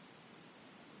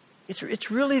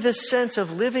 It's really this sense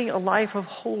of living a life of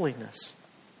holiness.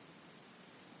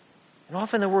 And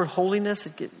often the word holiness,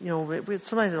 sometimes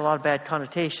there's a lot of bad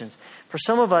connotations. For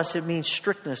some of us, it means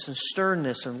strictness and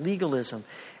sternness and legalism.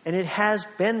 And it has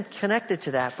been connected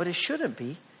to that, but it shouldn't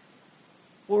be.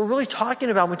 What we're really talking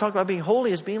about when we talk about being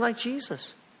holy is being like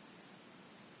Jesus.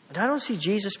 And I don't see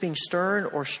Jesus being stern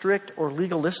or strict or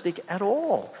legalistic at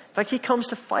all. In fact, he comes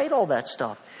to fight all that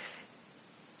stuff.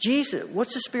 Jesus,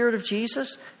 what's the spirit of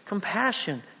Jesus?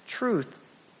 Compassion, truth,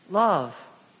 love,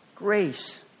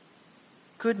 grace,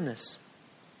 goodness,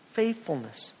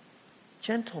 faithfulness,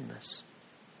 gentleness,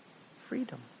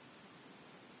 freedom.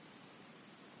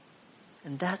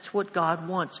 And that's what God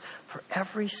wants for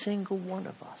every single one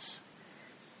of us.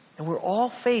 And we're all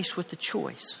faced with the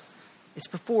choice. It's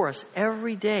before us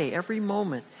every day, every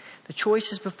moment. The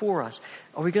choice is before us.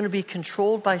 Are we going to be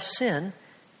controlled by sin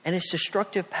and its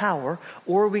destructive power,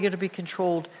 or are we going to be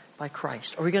controlled by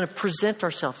Christ? Are we going to present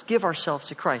ourselves, give ourselves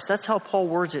to Christ? That's how Paul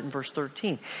words it in verse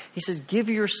 13. He says, give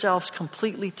yourselves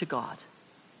completely to God.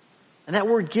 And that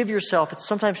word give yourself, it's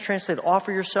sometimes translated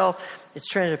offer yourself. It's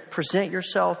trying to present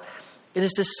yourself. It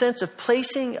is this sense of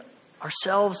placing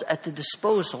ourselves at the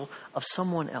disposal of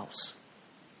someone else.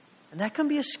 And that can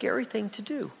be a scary thing to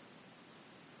do.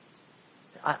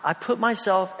 I put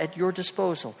myself at your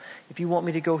disposal. If you want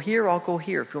me to go here, I'll go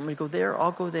here. If you want me to go there,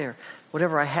 I'll go there.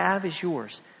 Whatever I have is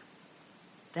yours.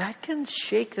 That can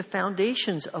shake the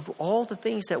foundations of all the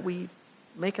things that we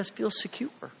make us feel secure.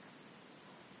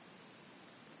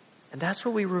 And that's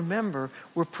what we remember.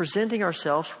 We're presenting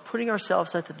ourselves, putting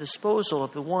ourselves at the disposal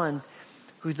of the one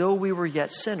who, though we were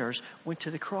yet sinners, went to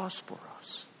the cross for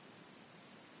us.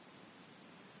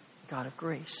 God of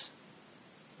grace,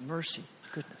 mercy,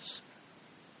 goodness.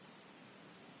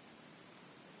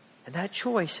 And that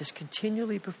choice is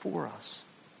continually before us.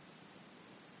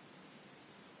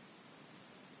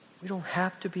 We don't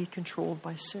have to be controlled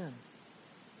by sin.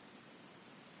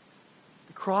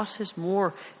 The cross is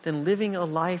more than living a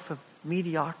life of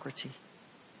mediocrity.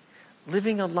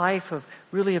 Living a life of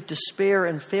despair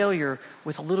and failure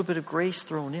with a little bit of grace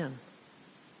thrown in.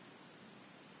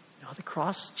 The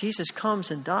cross, Jesus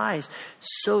comes and dies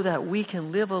so that we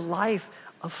can live a life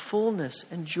of fullness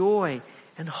and joy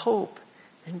and hope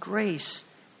and grace,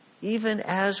 even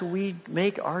as we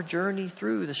make our journey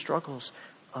through the struggles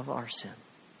of our sin.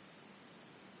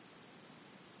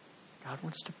 God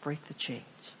wants to break the chains.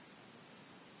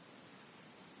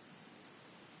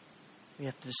 We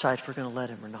have to decide if we're going to let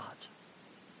him or not.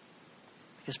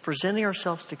 Because presenting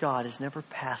ourselves to God is never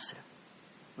passive.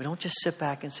 We don't just sit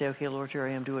back and say, okay, Lord, here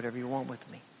I am, do whatever you want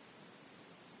with me.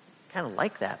 Kind of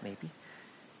like that, maybe.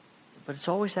 But it's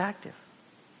always active.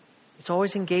 It's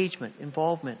always engagement,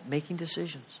 involvement, making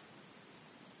decisions.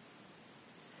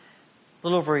 A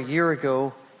little over a year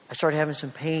ago, I started having some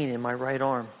pain in my right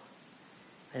arm.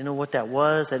 I didn't know what that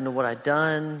was. I didn't know what I'd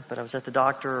done, but I was at the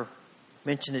doctor,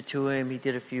 mentioned it to him. He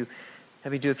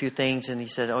had me do a few things, and he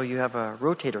said, "Oh, you have a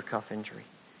rotator cuff injury."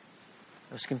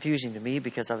 It was confusing to me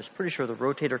because I was pretty sure the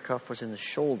rotator cuff was in the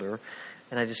shoulder,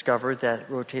 and I discovered that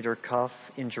rotator cuff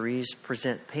injuries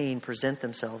present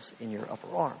themselves in your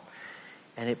upper arm.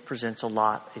 And it presents a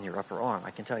lot in your upper arm,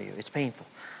 I can tell you. It's painful.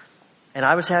 And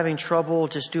I was having trouble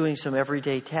just doing some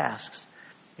everyday tasks.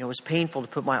 It was painful to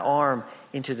put my arm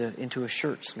into a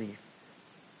shirt sleeve.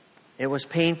 It was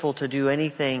painful to do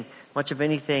much of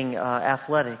anything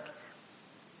athletic.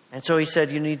 And so he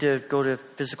said, "You need to go to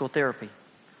physical therapy."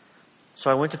 So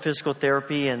I went to physical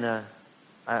therapy, and the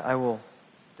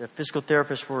physical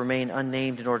therapist will remain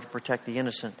unnamed in order to protect the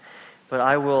innocent. But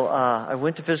I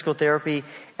went to physical therapy,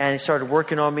 and he started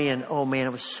working on me, and oh man,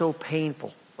 it was so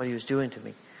painful what he was doing to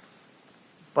me.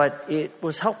 But it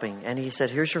was helping. And he said,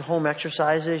 "Here's your home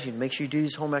exercises. You make sure you do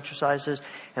these home exercises."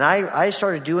 And I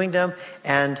started doing them,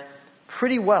 and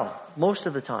pretty well, most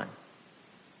of the time.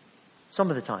 Some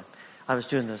of the time, I was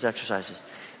doing those exercises.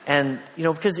 And,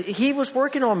 because he was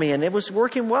working on me, and it was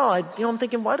working well. I'm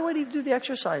thinking, why do I need to do the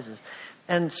exercises?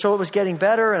 And so it was getting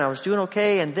better, and I was doing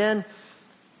okay. And then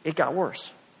it got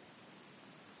worse.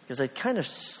 Because I kind of,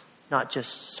 not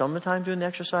just some of the time doing the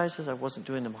exercises, I wasn't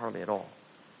doing them hardly at all.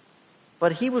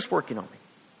 But he was working on me.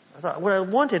 I thought what I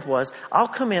wanted was, I'll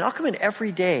come in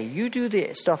every day. You do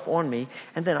the stuff on me,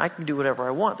 and then I can do whatever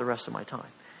I want the rest of my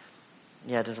time.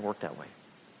 Yeah, it doesn't work that way.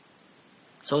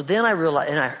 So then I realized,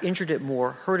 and I injured it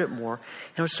more, hurt it more.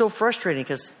 And it was so frustrating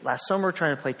because last summer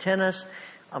trying to play tennis,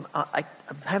 I'm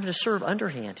having to serve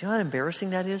underhand. You know how embarrassing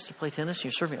that is to play tennis and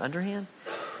you're serving underhand?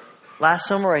 Last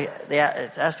summer, they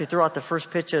asked me to throw out the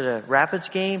first pitch at a Rapids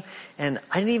game, and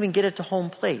I didn't even get it to home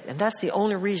plate. And that's the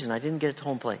only reason I didn't get it to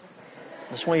home plate.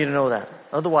 I just want you to know that.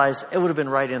 Otherwise, it would have been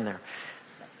right in there.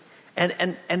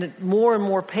 And more and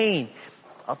more pain.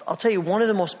 I'll tell you, one of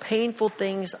the most painful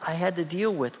things I had to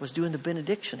deal with was doing the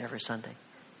benediction every Sunday.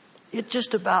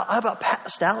 I about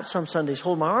passed out some Sundays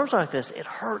holding my arms like this. It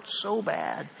hurt so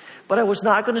bad. But I was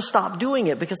not going to stop doing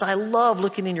it because I love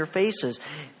looking in your faces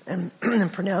and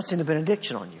pronouncing the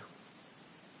benediction on you.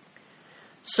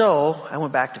 So I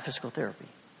went back to physical therapy.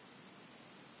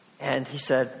 And he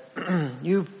said,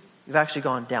 you've actually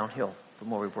gone downhill from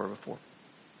where we were before.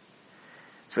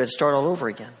 So we had to start all over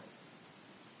again.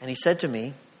 And he said to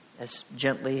me, as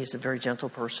gently, he's a very gentle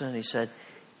person, and he said,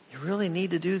 "You really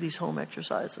need to do these home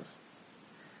exercises."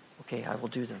 Okay, I will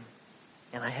do them.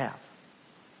 And I have.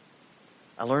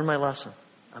 I learned my lesson.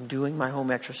 I'm doing my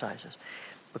home exercises.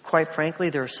 But quite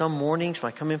frankly, there are some mornings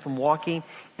when I come in from walking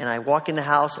and I walk in the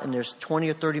house and there's 20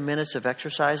 or 30 minutes of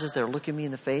exercises that are looking me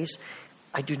in the face.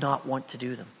 I do not want to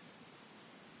do them.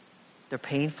 They're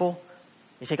painful.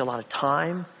 They take a lot of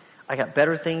time. I got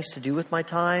better things to do with my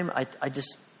time. I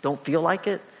just don't feel like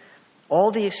it. All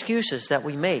the excuses that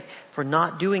we make for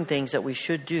not doing things that we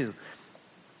should do.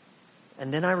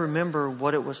 And then I remember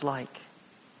what it was like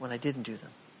when I didn't do them.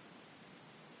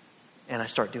 And I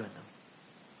start doing them.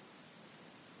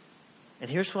 And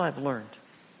here's what I've learned.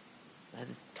 I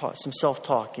had some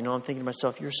self-talk. I'm thinking to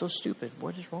myself, you're so stupid.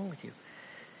 What is wrong with you?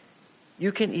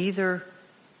 You can either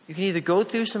go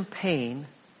through some pain,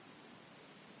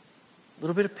 a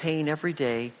little bit of pain every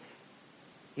day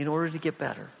in order to get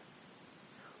better.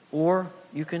 Or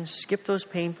you can skip those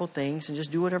painful things and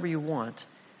just do whatever you want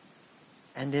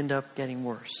and end up getting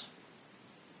worse.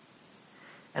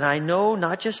 And I know,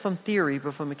 not just from theory,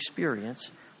 but from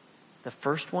experience, the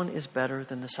first one is better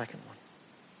than the second one.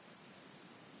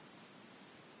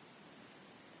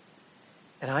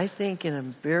 And I think in a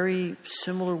very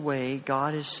similar way,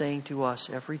 God is saying to us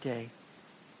every day,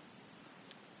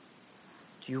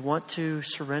 do you want to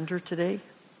surrender today?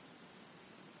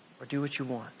 Or do what you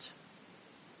want?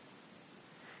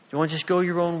 Do you want to just go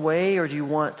your own way, or do you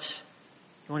want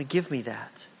to give me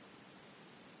that?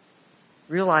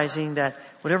 Realizing that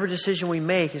whatever decision we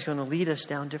make is going to lead us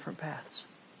down different paths.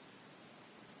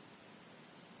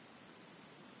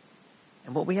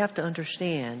 And what we have to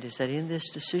understand is that in this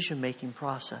decision-making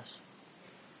process,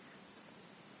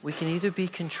 we can either be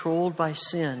controlled by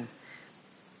sin,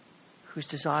 whose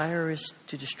desire is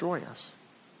to destroy us,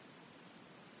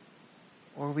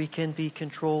 or we can be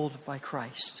controlled by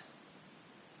Christ,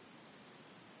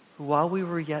 who, while we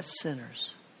were yet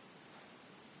sinners,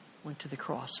 went to the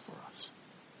cross for us.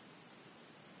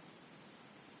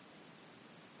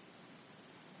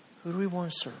 Who do we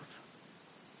want to serve?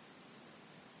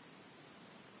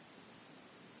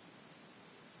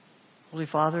 Holy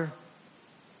Father,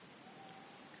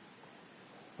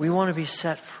 we want to be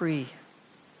set free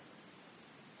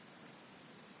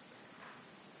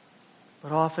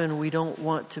But often we don't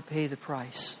want to pay the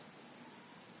price.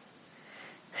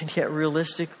 And yet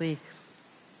realistically,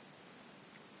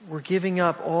 we're giving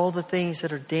up all the things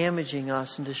that are damaging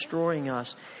us and destroying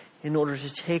us in order to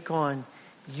take on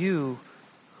you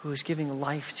who is giving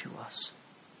life to us.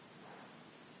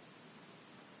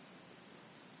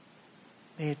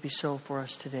 May it be so for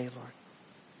us today, Lord.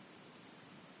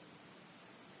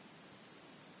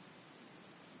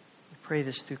 We pray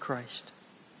this through Christ.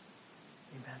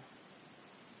 Amen.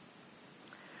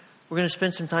 We're going to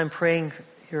spend some time praying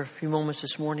here a few moments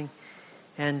this morning.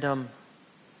 And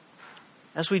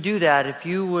as we do that, if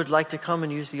you would like to come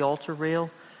and use the altar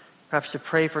rail, perhaps to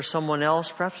pray for someone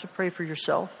else, perhaps to pray for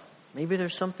yourself. Maybe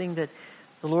there's something that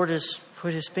the Lord has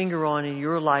put His finger on in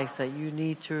your life that you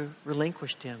need to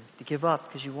relinquish to Him, to give up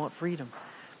because you want freedom.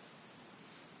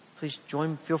 Please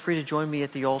feel free to join me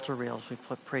at the altar rail as we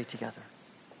pray together.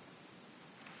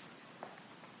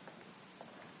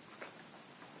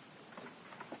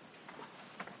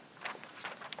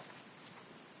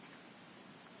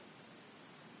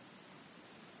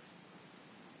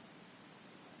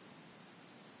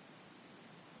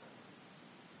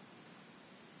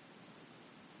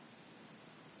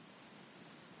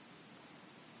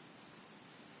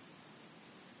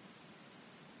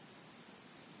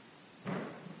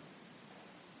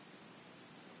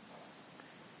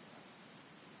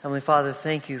 Heavenly Father,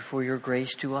 thank you for your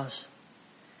grace to us.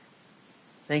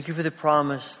 Thank you for the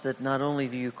promise that not only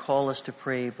do you call us to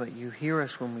pray, but you hear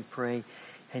us when we pray,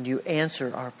 and you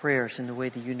answer our prayers in the way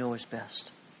that you know is best.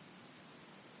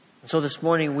 And so this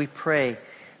morning we pray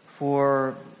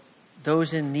for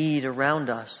those in need around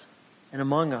us and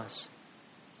among us,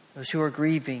 those who are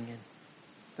grieving and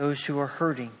those who are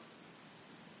hurting,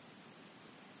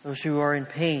 those who are in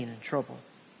pain and trouble.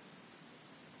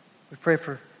 We pray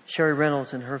for Sherry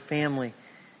Reynolds and her family,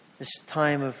 this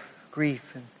time of grief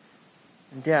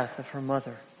and death of her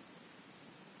mother.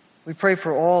 We pray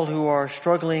for all who are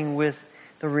struggling with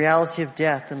the reality of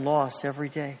death and loss every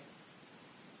day.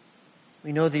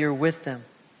 We know that you're with them,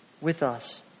 with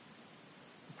us.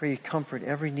 We pray you comfort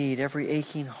every need, every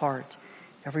aching heart,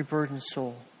 every burdened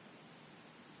soul.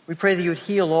 We pray that you would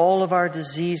heal all of our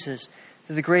diseases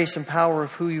through the grace and power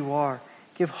of who you are.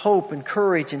 Give hope and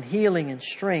courage and healing and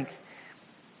strength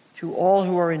to all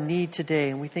who are in need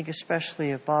today. And we think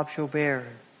especially of Bob Joubert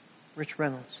and Rich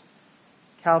Reynolds,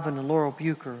 Calvin and Laurel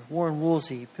Bucher, Warren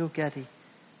Woolsey, Bill Getty,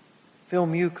 Phil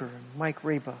Muker and Mike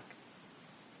Raybuck,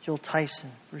 Jill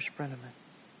Tyson, Bruce Brenneman,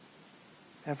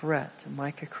 Everett and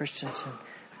Micah Christensen,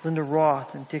 Linda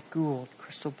Roth and Dick Gould,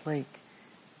 Crystal Blake,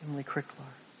 Emily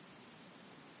Cricklar.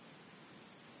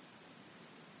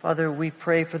 Father, we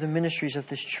pray for the ministries of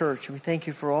this church, and we thank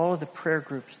you for all of the prayer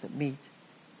groups that meet.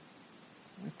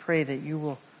 We pray that you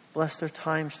will bless their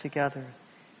times together.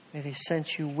 May they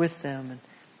sense you with them, and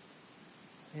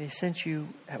may they sense you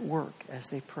at work as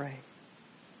they pray.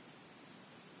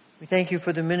 We thank you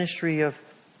for the ministry of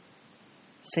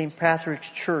St.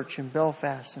 Patrick's Church in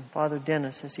Belfast and Father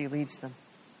Dennis as he leads them.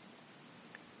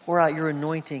 Pour out your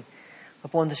anointing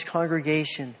upon this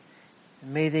congregation,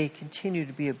 and may they continue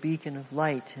to be a beacon of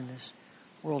light in this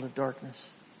world of darkness.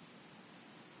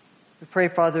 We pray,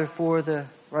 Father, for the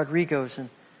Rodrigos and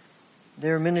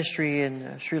their ministry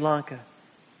in Sri Lanka.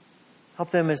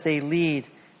 Help them as they lead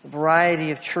a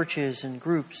variety of churches and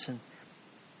groups, and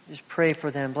just pray for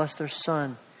them. Bless their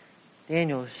son,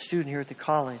 Daniel, a student here at the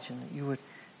college, and that you would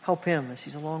help him as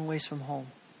he's a long ways from home.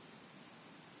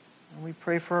 And we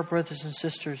pray for our brothers and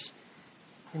sisters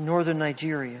in northern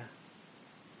Nigeria.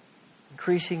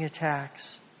 Increasing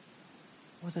attacks.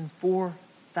 More than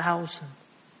 4,000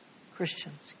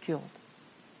 Christians killed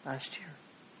last year.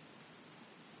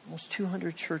 Almost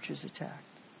 200 churches attacked.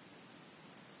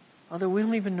 Although we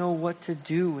don't even know what to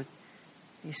do with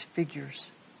these figures.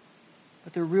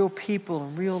 But they're real people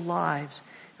and real lives.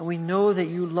 And we know that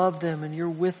you love them and you're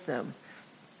with them.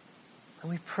 And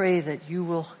we pray that you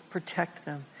will protect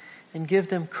them and give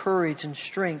them courage and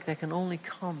strength that can only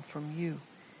come from you.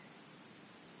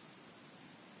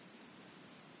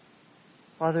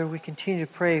 Father, we continue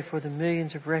to pray for the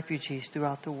millions of refugees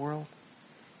throughout the world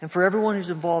and for everyone who's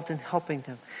involved in helping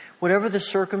them. Whatever the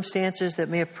circumstances that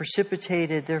may have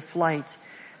precipitated their flight,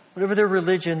 whatever their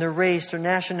religion, their race, their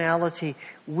nationality,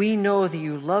 we know that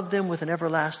you love them with an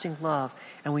everlasting love,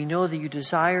 and we know that you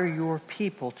desire your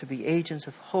people to be agents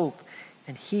of hope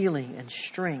and healing and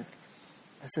strength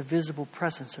as a visible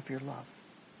presence of your love.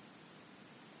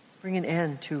 Bring an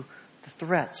end to the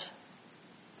threats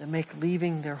that make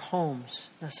leaving their homes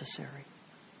necessary.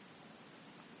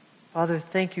 Father,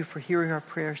 thank you for hearing our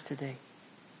prayers today.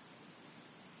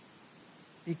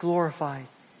 Be glorified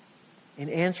in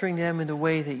answering them in the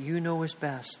way that you know is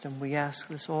best. And we ask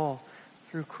this all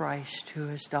through Christ, who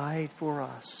has died for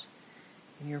us,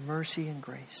 in your mercy and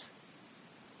grace.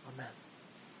 Amen.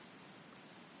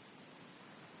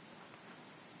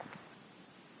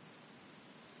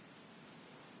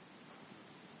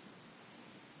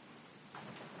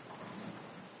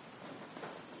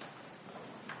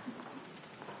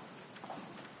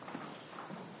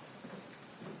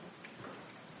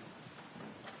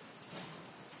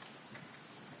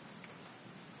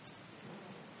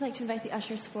 I'd like to invite the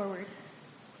ushers forward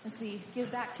as we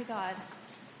give back to God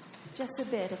just a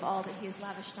bit of all that He has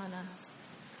lavished on us.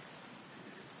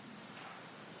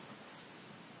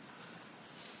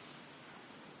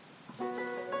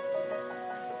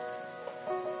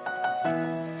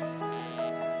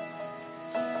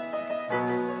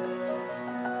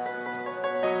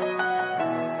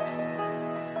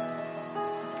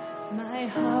 My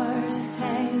heart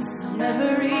hangs on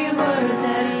every word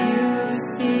that you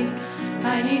speak.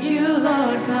 I need you,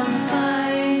 Lord, come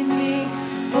find me.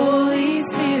 Holy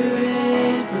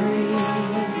Spirit, breathe.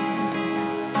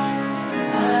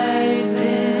 I've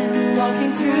been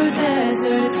walking through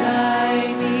deserts.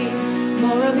 I need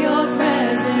more of your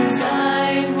presence.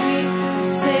 Find me,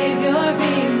 Savior,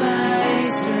 be my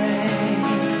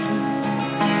strength.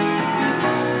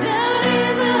 Down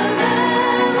in the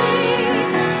valley,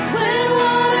 when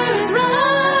waters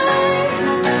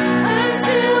rise, I'm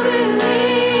still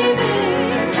believing.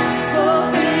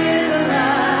 Hope is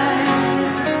alive.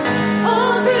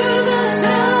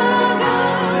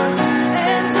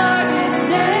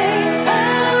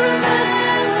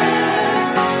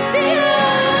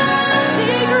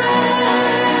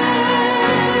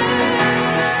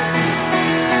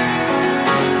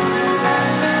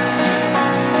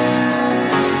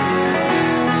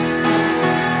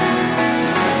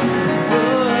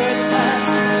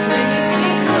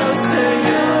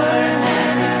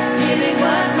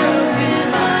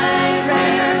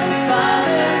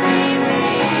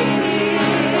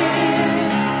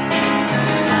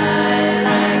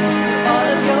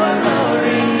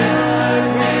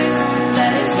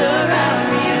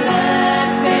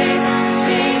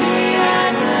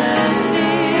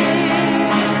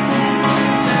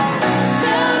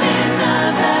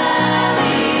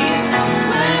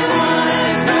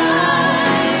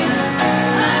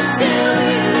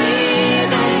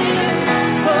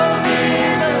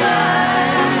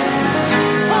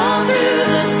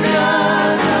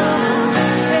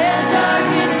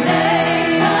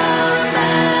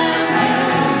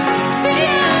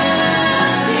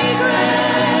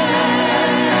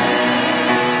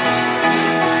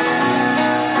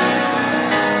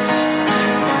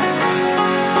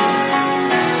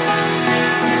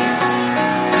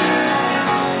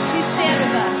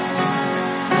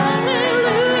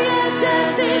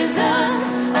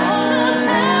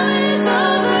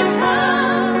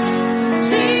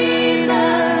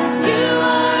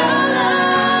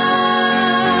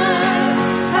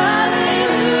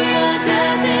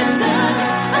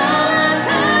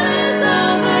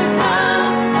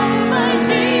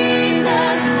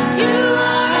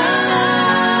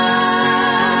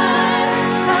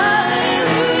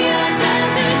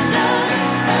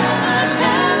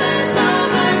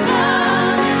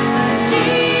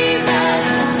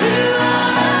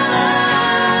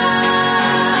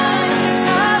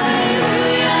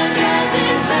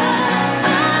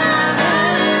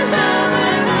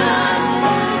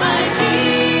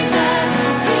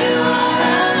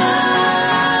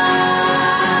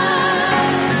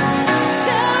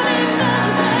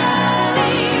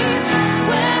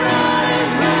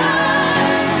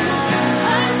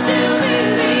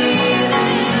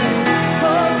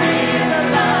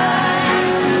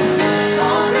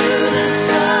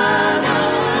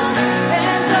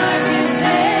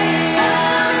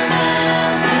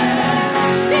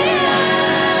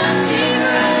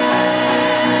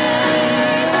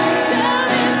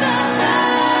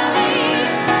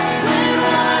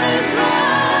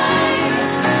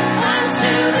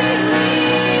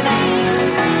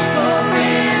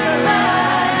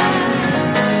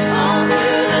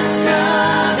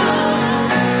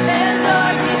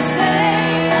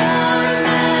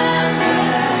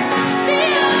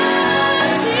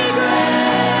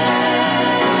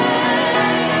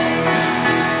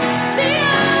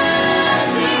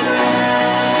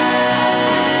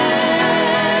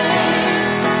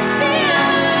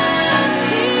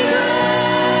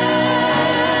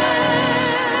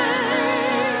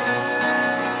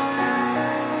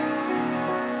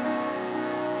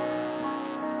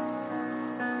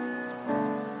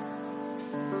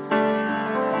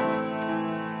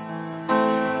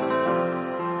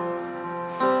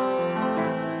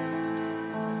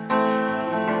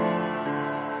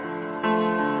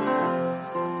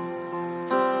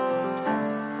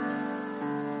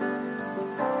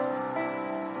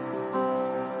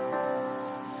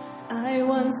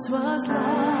 once was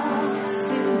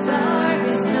lost in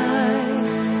darkest night,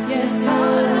 yet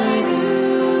thought I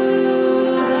knew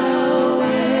the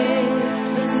way.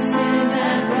 The sin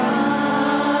that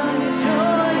promised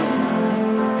joy and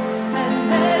life had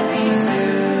led me to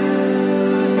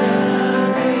the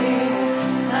grave.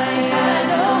 I had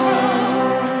no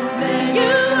hope that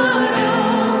you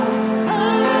alone, a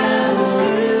rebel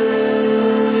to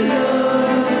your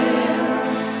will.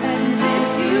 And if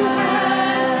you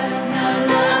had not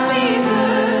loved me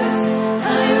first,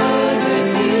 I would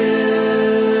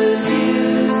refuse you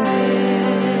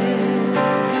still.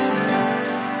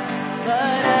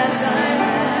 But as I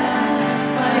ran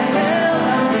my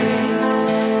pilgrimage,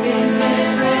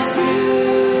 indifferent to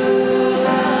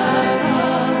the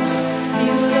cross,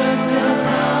 you looked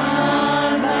upon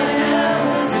my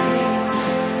helpless feet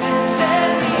and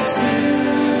led me to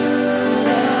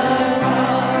the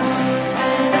cross.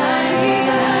 And I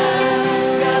beheld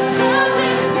God's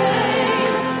fountain flame.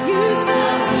 You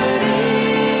suffered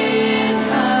in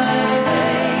my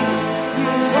place. You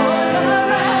bore the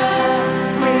wrath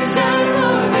reserved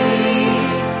for me.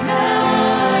 Now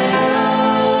I know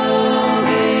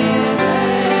His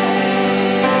grace.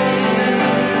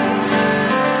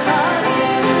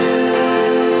 Hallelujah.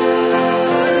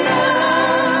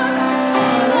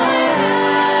 All I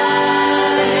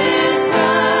have is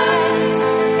Christ.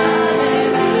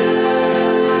 Hallelujah.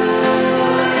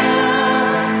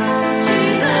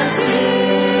 Jesus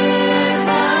is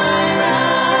my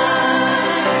life.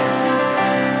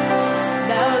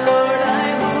 Now, Lord, I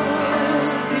would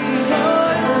be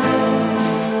yours alone,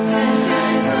 and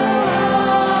as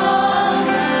all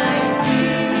might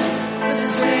see, the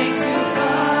strength to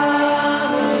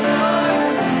follow your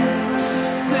commands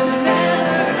will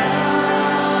never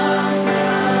come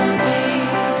from me.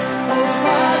 Oh,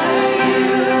 Father,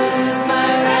 use my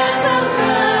ransom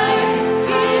life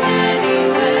in any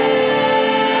way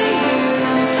you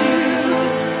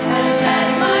choose, and let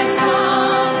my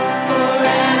song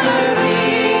forever be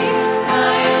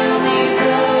my only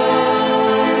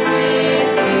boast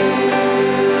is you.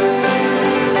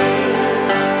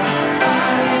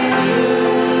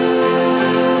 Hallelujah.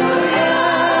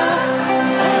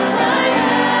 All I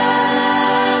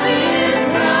have is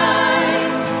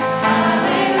Christ.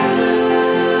 Hallelujah.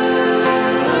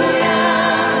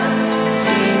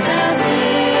 Jesus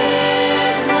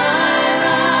is my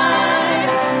life.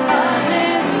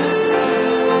 Hallelujah.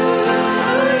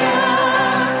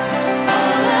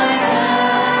 All I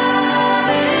have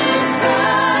is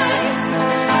Christ.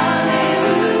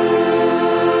 Hallelujah.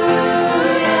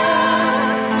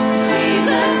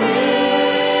 Jesus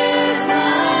is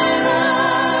my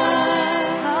life.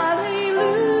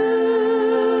 Hallelujah.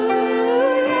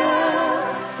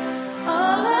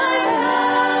 All I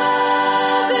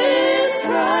have is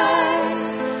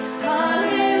Christ.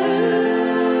 Hallelujah.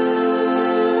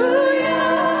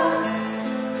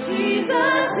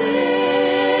 Jesus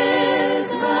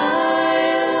is my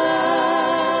life.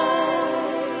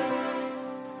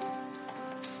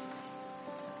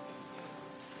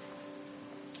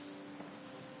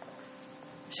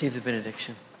 Receive the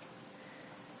benediction.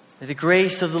 May the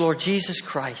grace of the Lord Jesus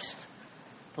Christ,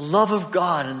 the love of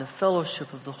God, and the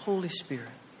fellowship of the Holy Spirit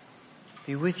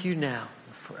be with you now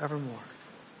and forevermore.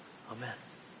 Amen.